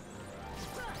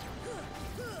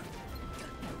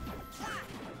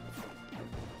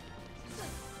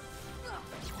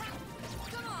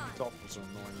 Come on. Dot was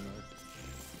annoying though.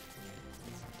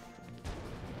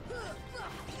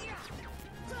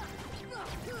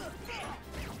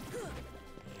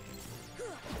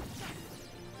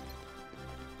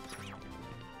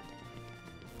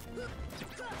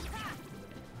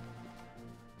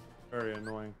 Very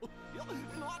annoying.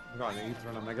 I've got an ether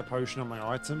and a mega potion on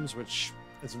my items, which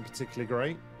isn't particularly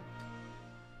great.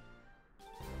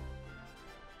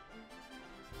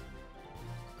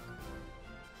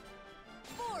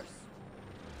 Force.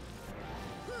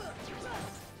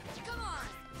 Come on.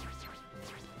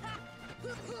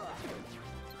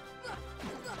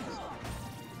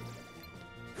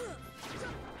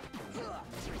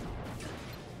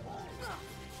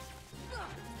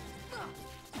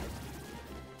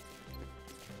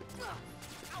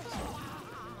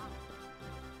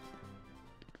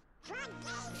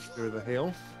 Do the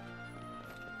heal.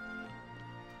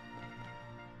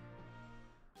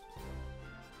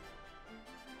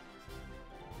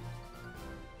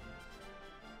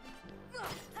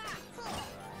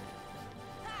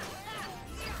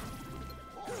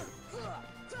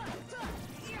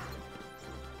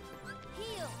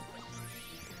 Heal.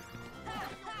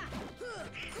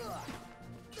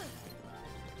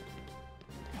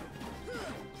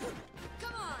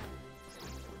 Come on.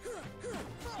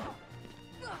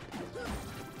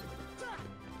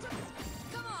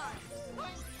 Come on.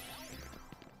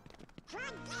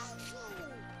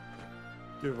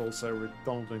 Do have also with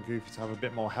Donald and Goofy to have a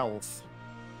bit more health.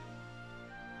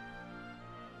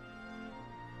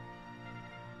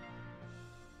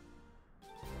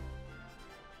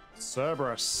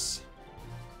 Cerberus.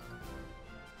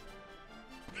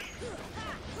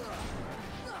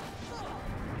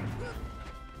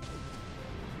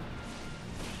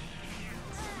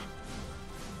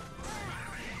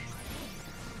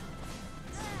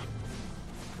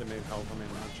 Didn't need help, I mean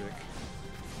magic.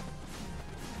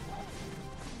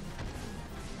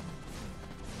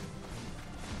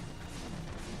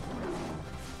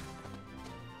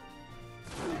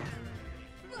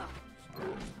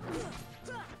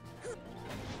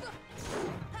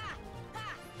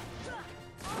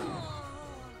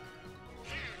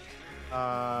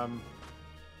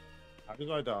 How did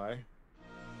I die? Did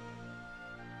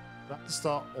I have to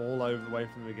start all over the way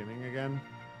from the beginning again?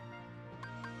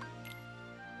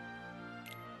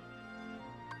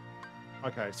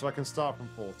 Okay, so I can start from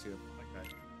 40th. Okay.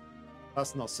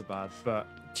 That's not so bad,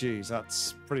 but geez,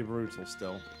 that's pretty brutal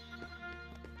still.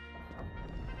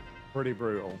 Pretty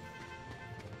brutal.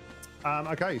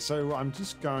 Okay, so I'm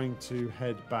just going to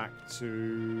head back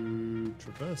to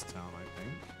Traverse Town, I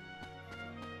think.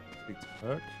 Speak to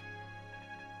Perk.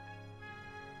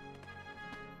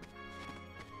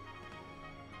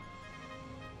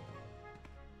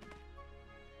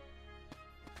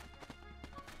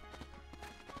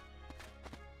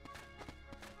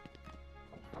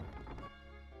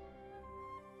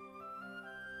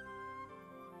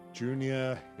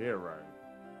 Junior Hero.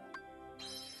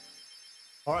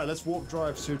 All right, let's warp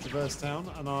drive to Traverse Town,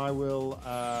 and I will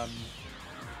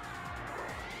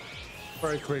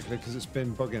very quickly, because it's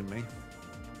been bugging me,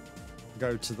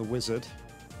 go to the wizard.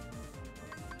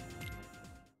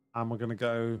 And we're going to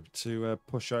go to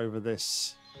push over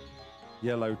this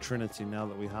yellow trinity now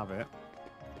that we have it.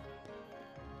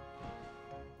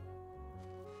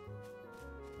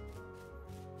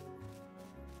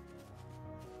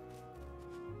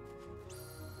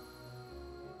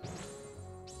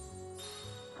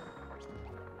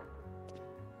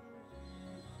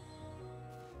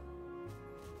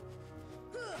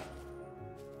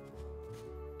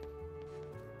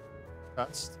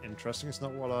 That's interesting. It's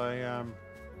not what I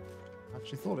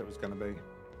actually thought it was going to be.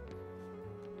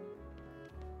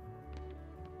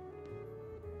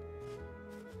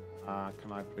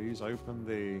 Can I please open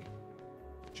the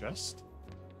chest?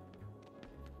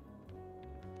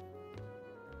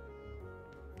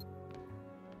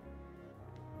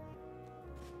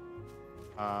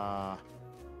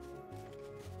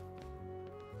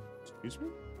 Excuse me?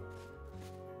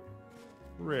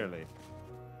 Really?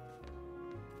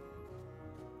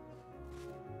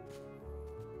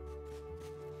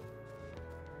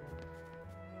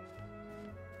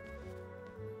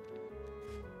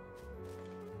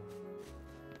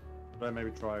 Should I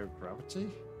maybe try gravity?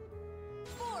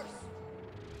 Force.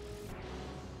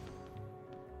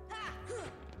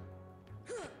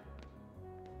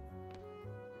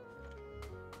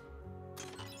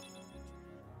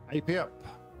 AP up.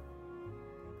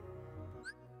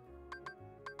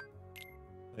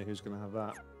 Hey, who's going to have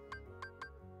that?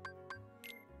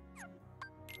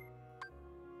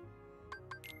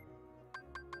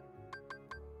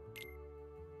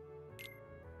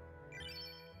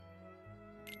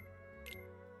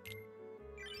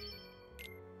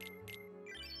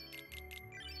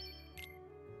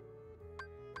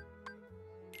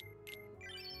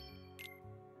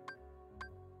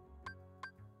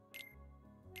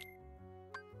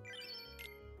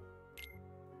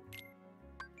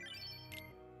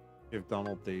 Give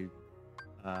Donald the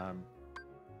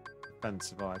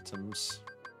defensive items.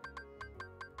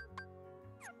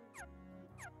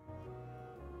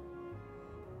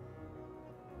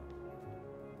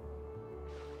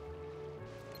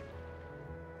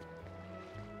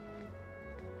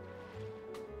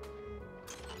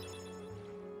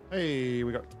 Hey,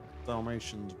 we got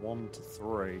Dalmatians 1 to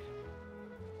 3.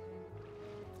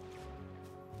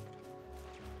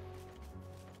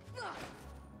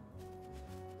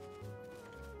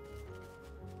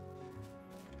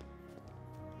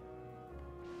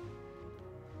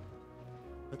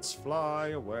 Let's fly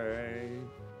away.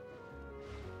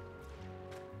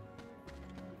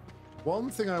 One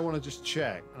thing I want to just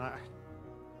check, and I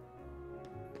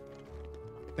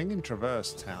think in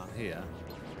Traverse Town here.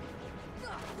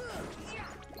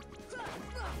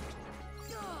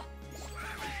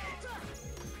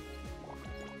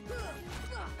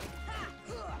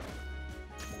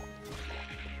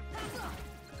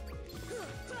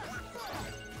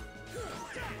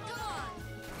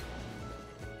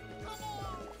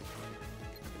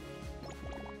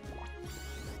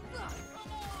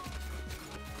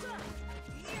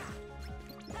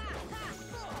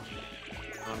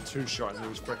 Two shot and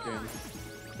these freaking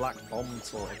black bomb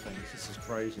sort of things. This is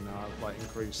crazy now. I've like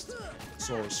increased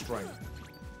Sora's strength.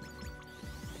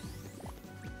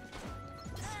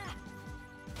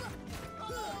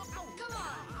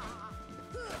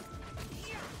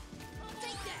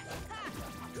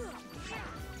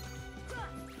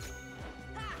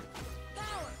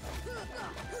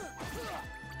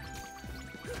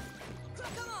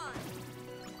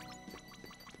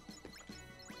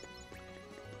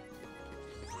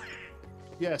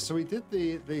 Yeah, so we did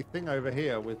the thing over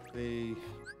here with the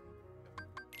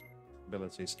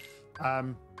abilities.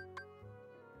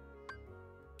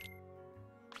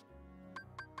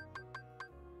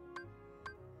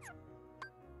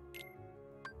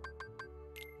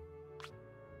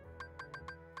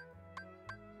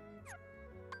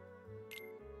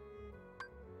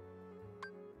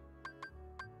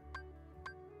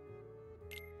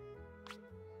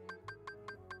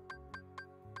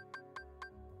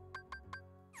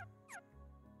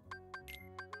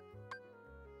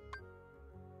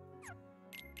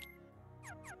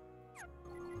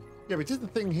 Yeah, we did the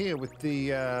thing here with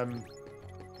the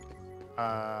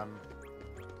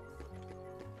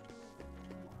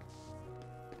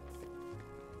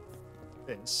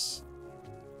this.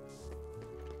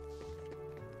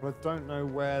 But I don't know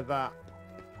where that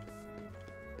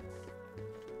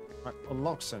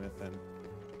unlocks anything.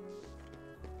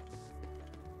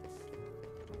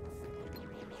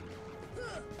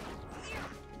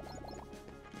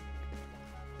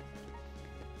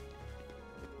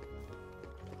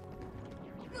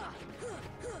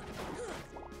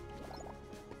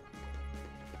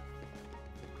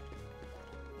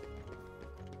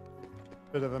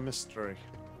 Bit of a mystery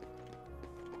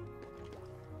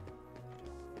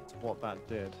to what that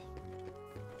did.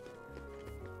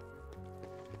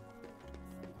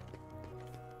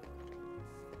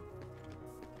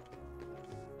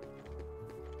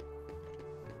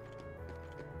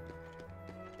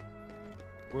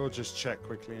 We'll just check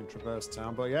quickly in Traverse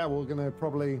Town, but yeah, we're gonna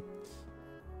probably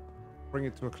bring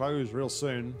it to a close real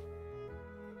soon.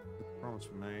 The promise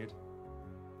we made.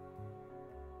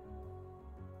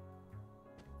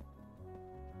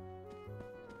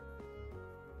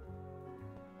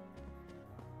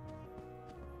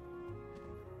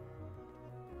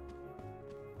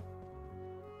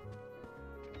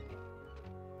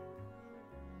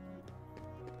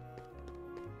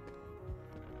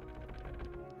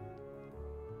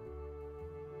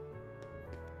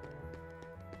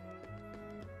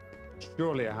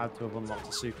 Surely I had to have unlocked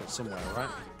a secret somewhere, right?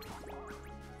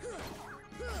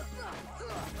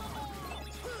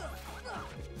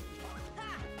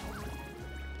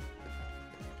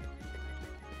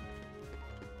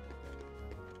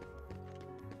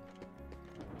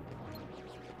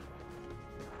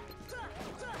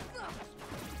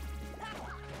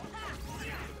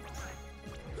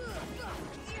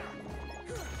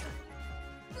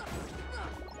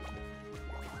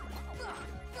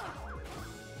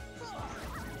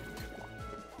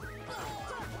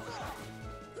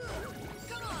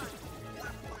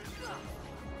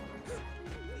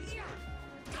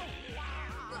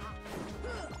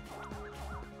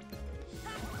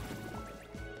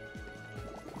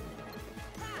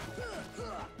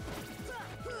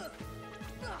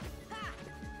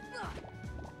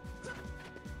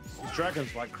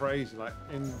 Dragons like crazy. Like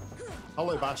in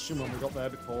Hollow Bastion, when we got there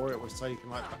before, it was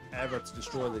taking like forever to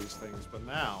destroy these things, but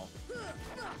now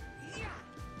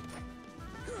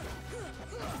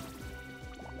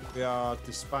we are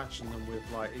dispatching them with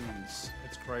like ease.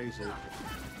 It's crazy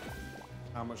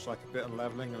how much like a bit of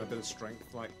leveling and a bit of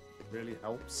strength like really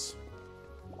helps.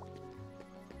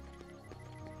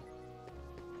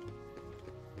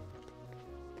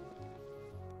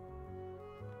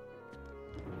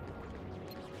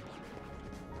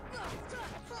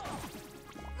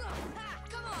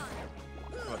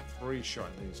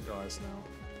 Shotting these guys now.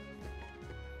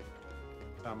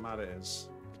 How mad it is.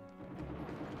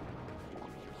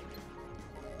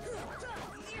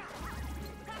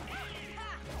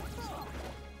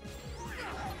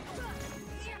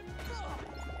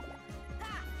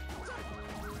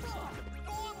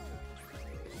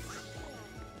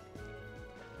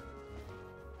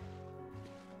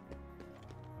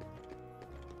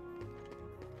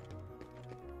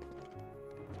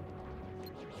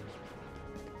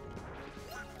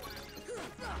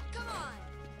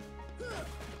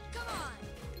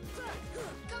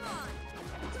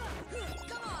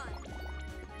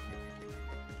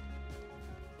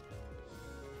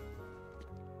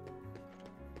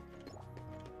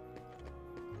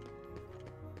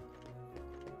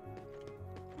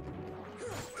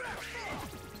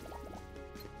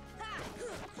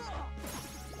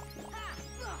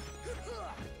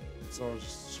 So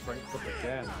just strength up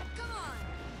again.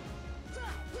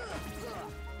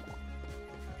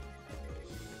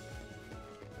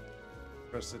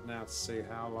 Interested now to see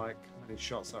how like many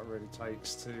shots that really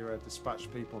takes to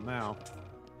dispatch people now.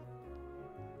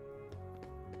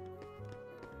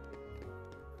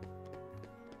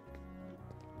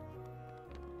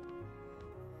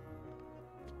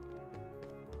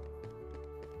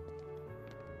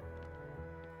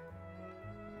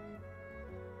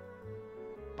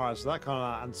 Alright, so that kind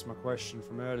of answers my question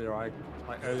from earlier. Like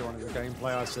earlier on in the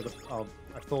gameplay, I said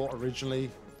I thought originally,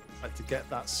 like to get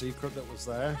that secret that was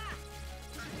there,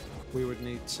 we would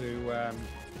need to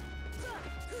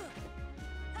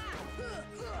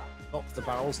knock the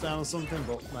barrels down or something.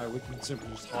 But no, we can simply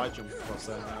just high jump across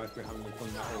there now if we haven't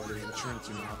done that already in the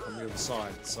Trinity map on the other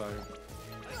side. So.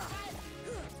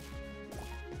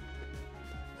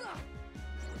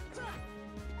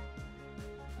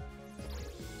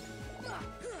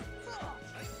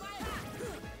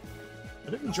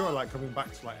 I do enjoy like coming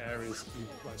back to like areas that you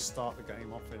like start the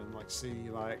game off in and like see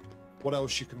like what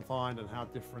else you can find and how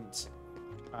different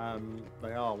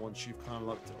they are once you've kind of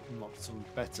like unlocked some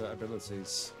better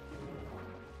abilities.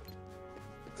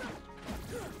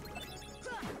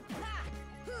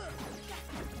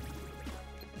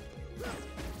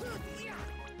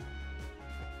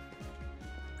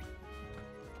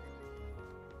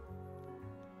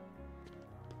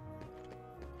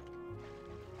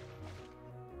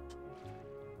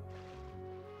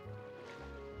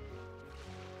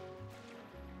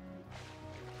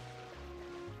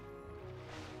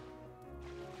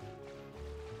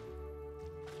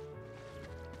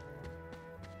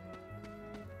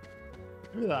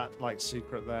 Maybe that like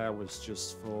secret there was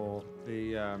just for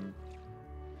the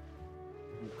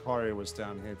Courier was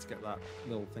down here to get that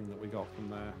little thing that we got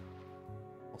from there,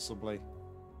 possibly.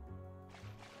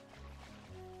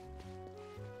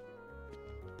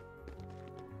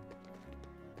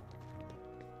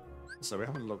 So we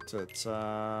haven't looked at the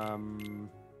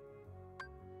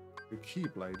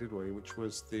Keyblade, did we? Which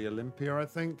was the Olympia, I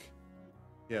think.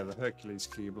 Yeah, the Hercules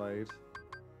Keyblade.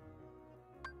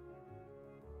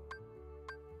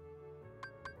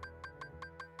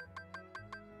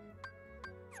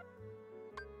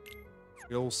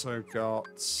 We also got,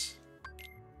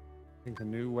 I think, a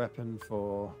new weapon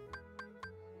for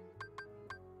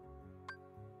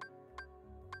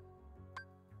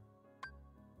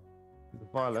the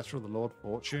Violetta of the Lord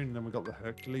Fortune. And then we got the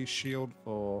Hercules shield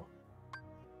for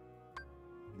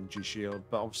Energy Shield.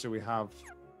 But obviously we have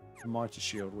the Mighty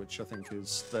Shield, which I think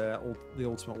is the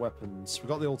ultimate weapons. We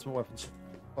got the ultimate weapons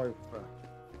for both,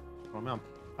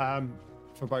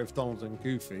 for both Donald and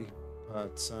Goofy,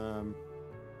 but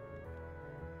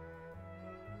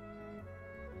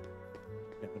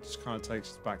yeah, it just kind of takes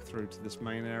us back through to this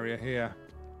main area here.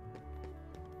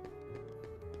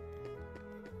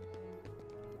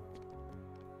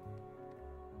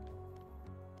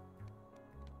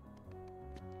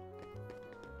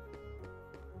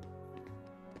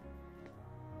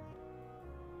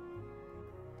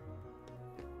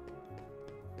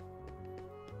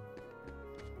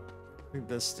 I think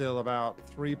there's still about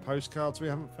 3 postcards we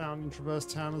haven't found in Traverse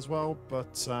Town as well, but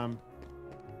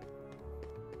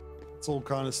it's all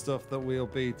kind of stuff that we'll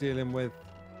be dealing with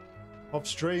off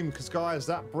stream, because guys,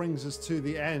 that brings us to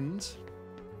the end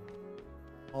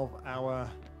of our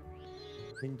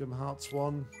Kingdom Hearts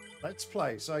 1 Let's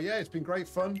Play. So yeah, it's been great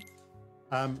fun.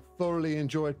 Thoroughly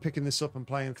enjoyed picking this up and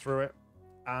playing through it.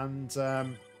 And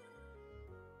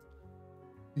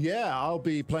yeah, I'll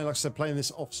be playing, like I said, playing this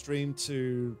off stream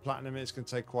to platinum. It's going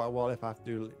to take quite a while if I have to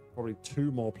do probably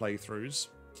 2 more playthroughs.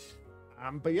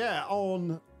 But yeah,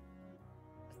 on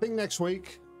I think next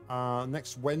week,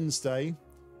 next Wednesday,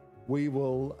 we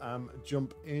will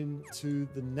jump into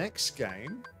the next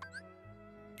game.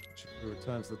 We'll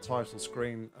return to the title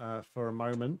screen for a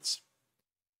moment.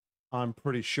 I'm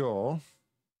pretty sure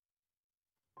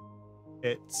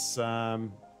it's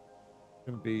going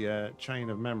to be a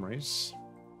Chain of Memories.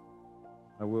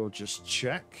 I will just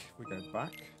check. We go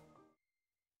back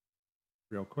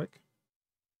real quick.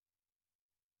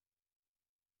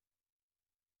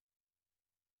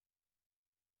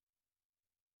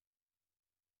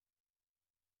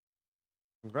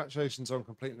 Congratulations on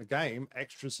completing the game.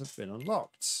 Extras have been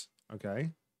unlocked.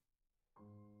 Okay.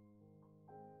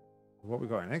 What we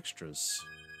got in extras?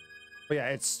 But yeah,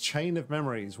 it's Chain of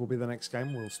Memories will be the next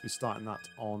game. We'll be starting that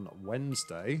on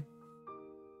Wednesday.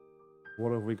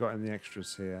 What have we got in the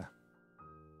extras here?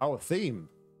 Oh, a theme.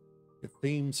 The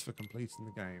themes for completing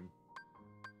the game.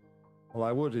 Well,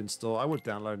 I would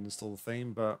download and install the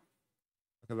theme, but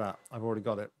look at that. I've already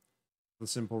got it. For the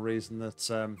simple reason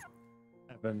that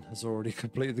Evan has already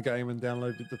completed the game and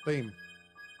downloaded the theme.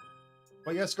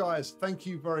 But yes, guys, thank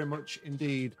you very much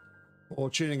indeed for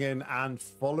tuning in and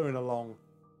following along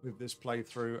with this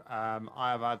playthrough.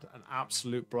 I have had an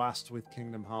absolute blast with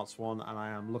Kingdom Hearts 1, and I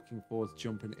am looking forward to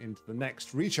jumping into the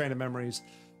next Rechain of Memories,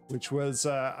 which was,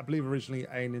 I believe, originally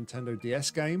a Nintendo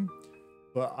DS game.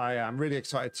 But I am really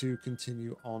excited to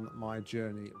continue on my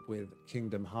journey with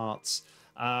Kingdom Hearts.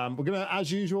 We're going to,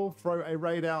 as usual, throw a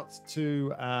raid out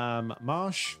to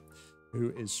Marsh, who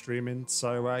is streaming.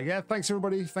 So, yeah, thanks,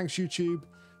 everybody. Thanks, YouTube.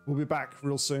 We'll be back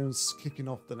real soon, kicking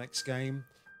off the next game.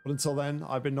 But until then,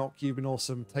 I've been Nock, you've been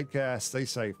awesome. Take care, stay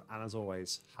safe, and as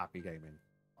always, happy gaming.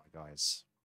 Bye, guys.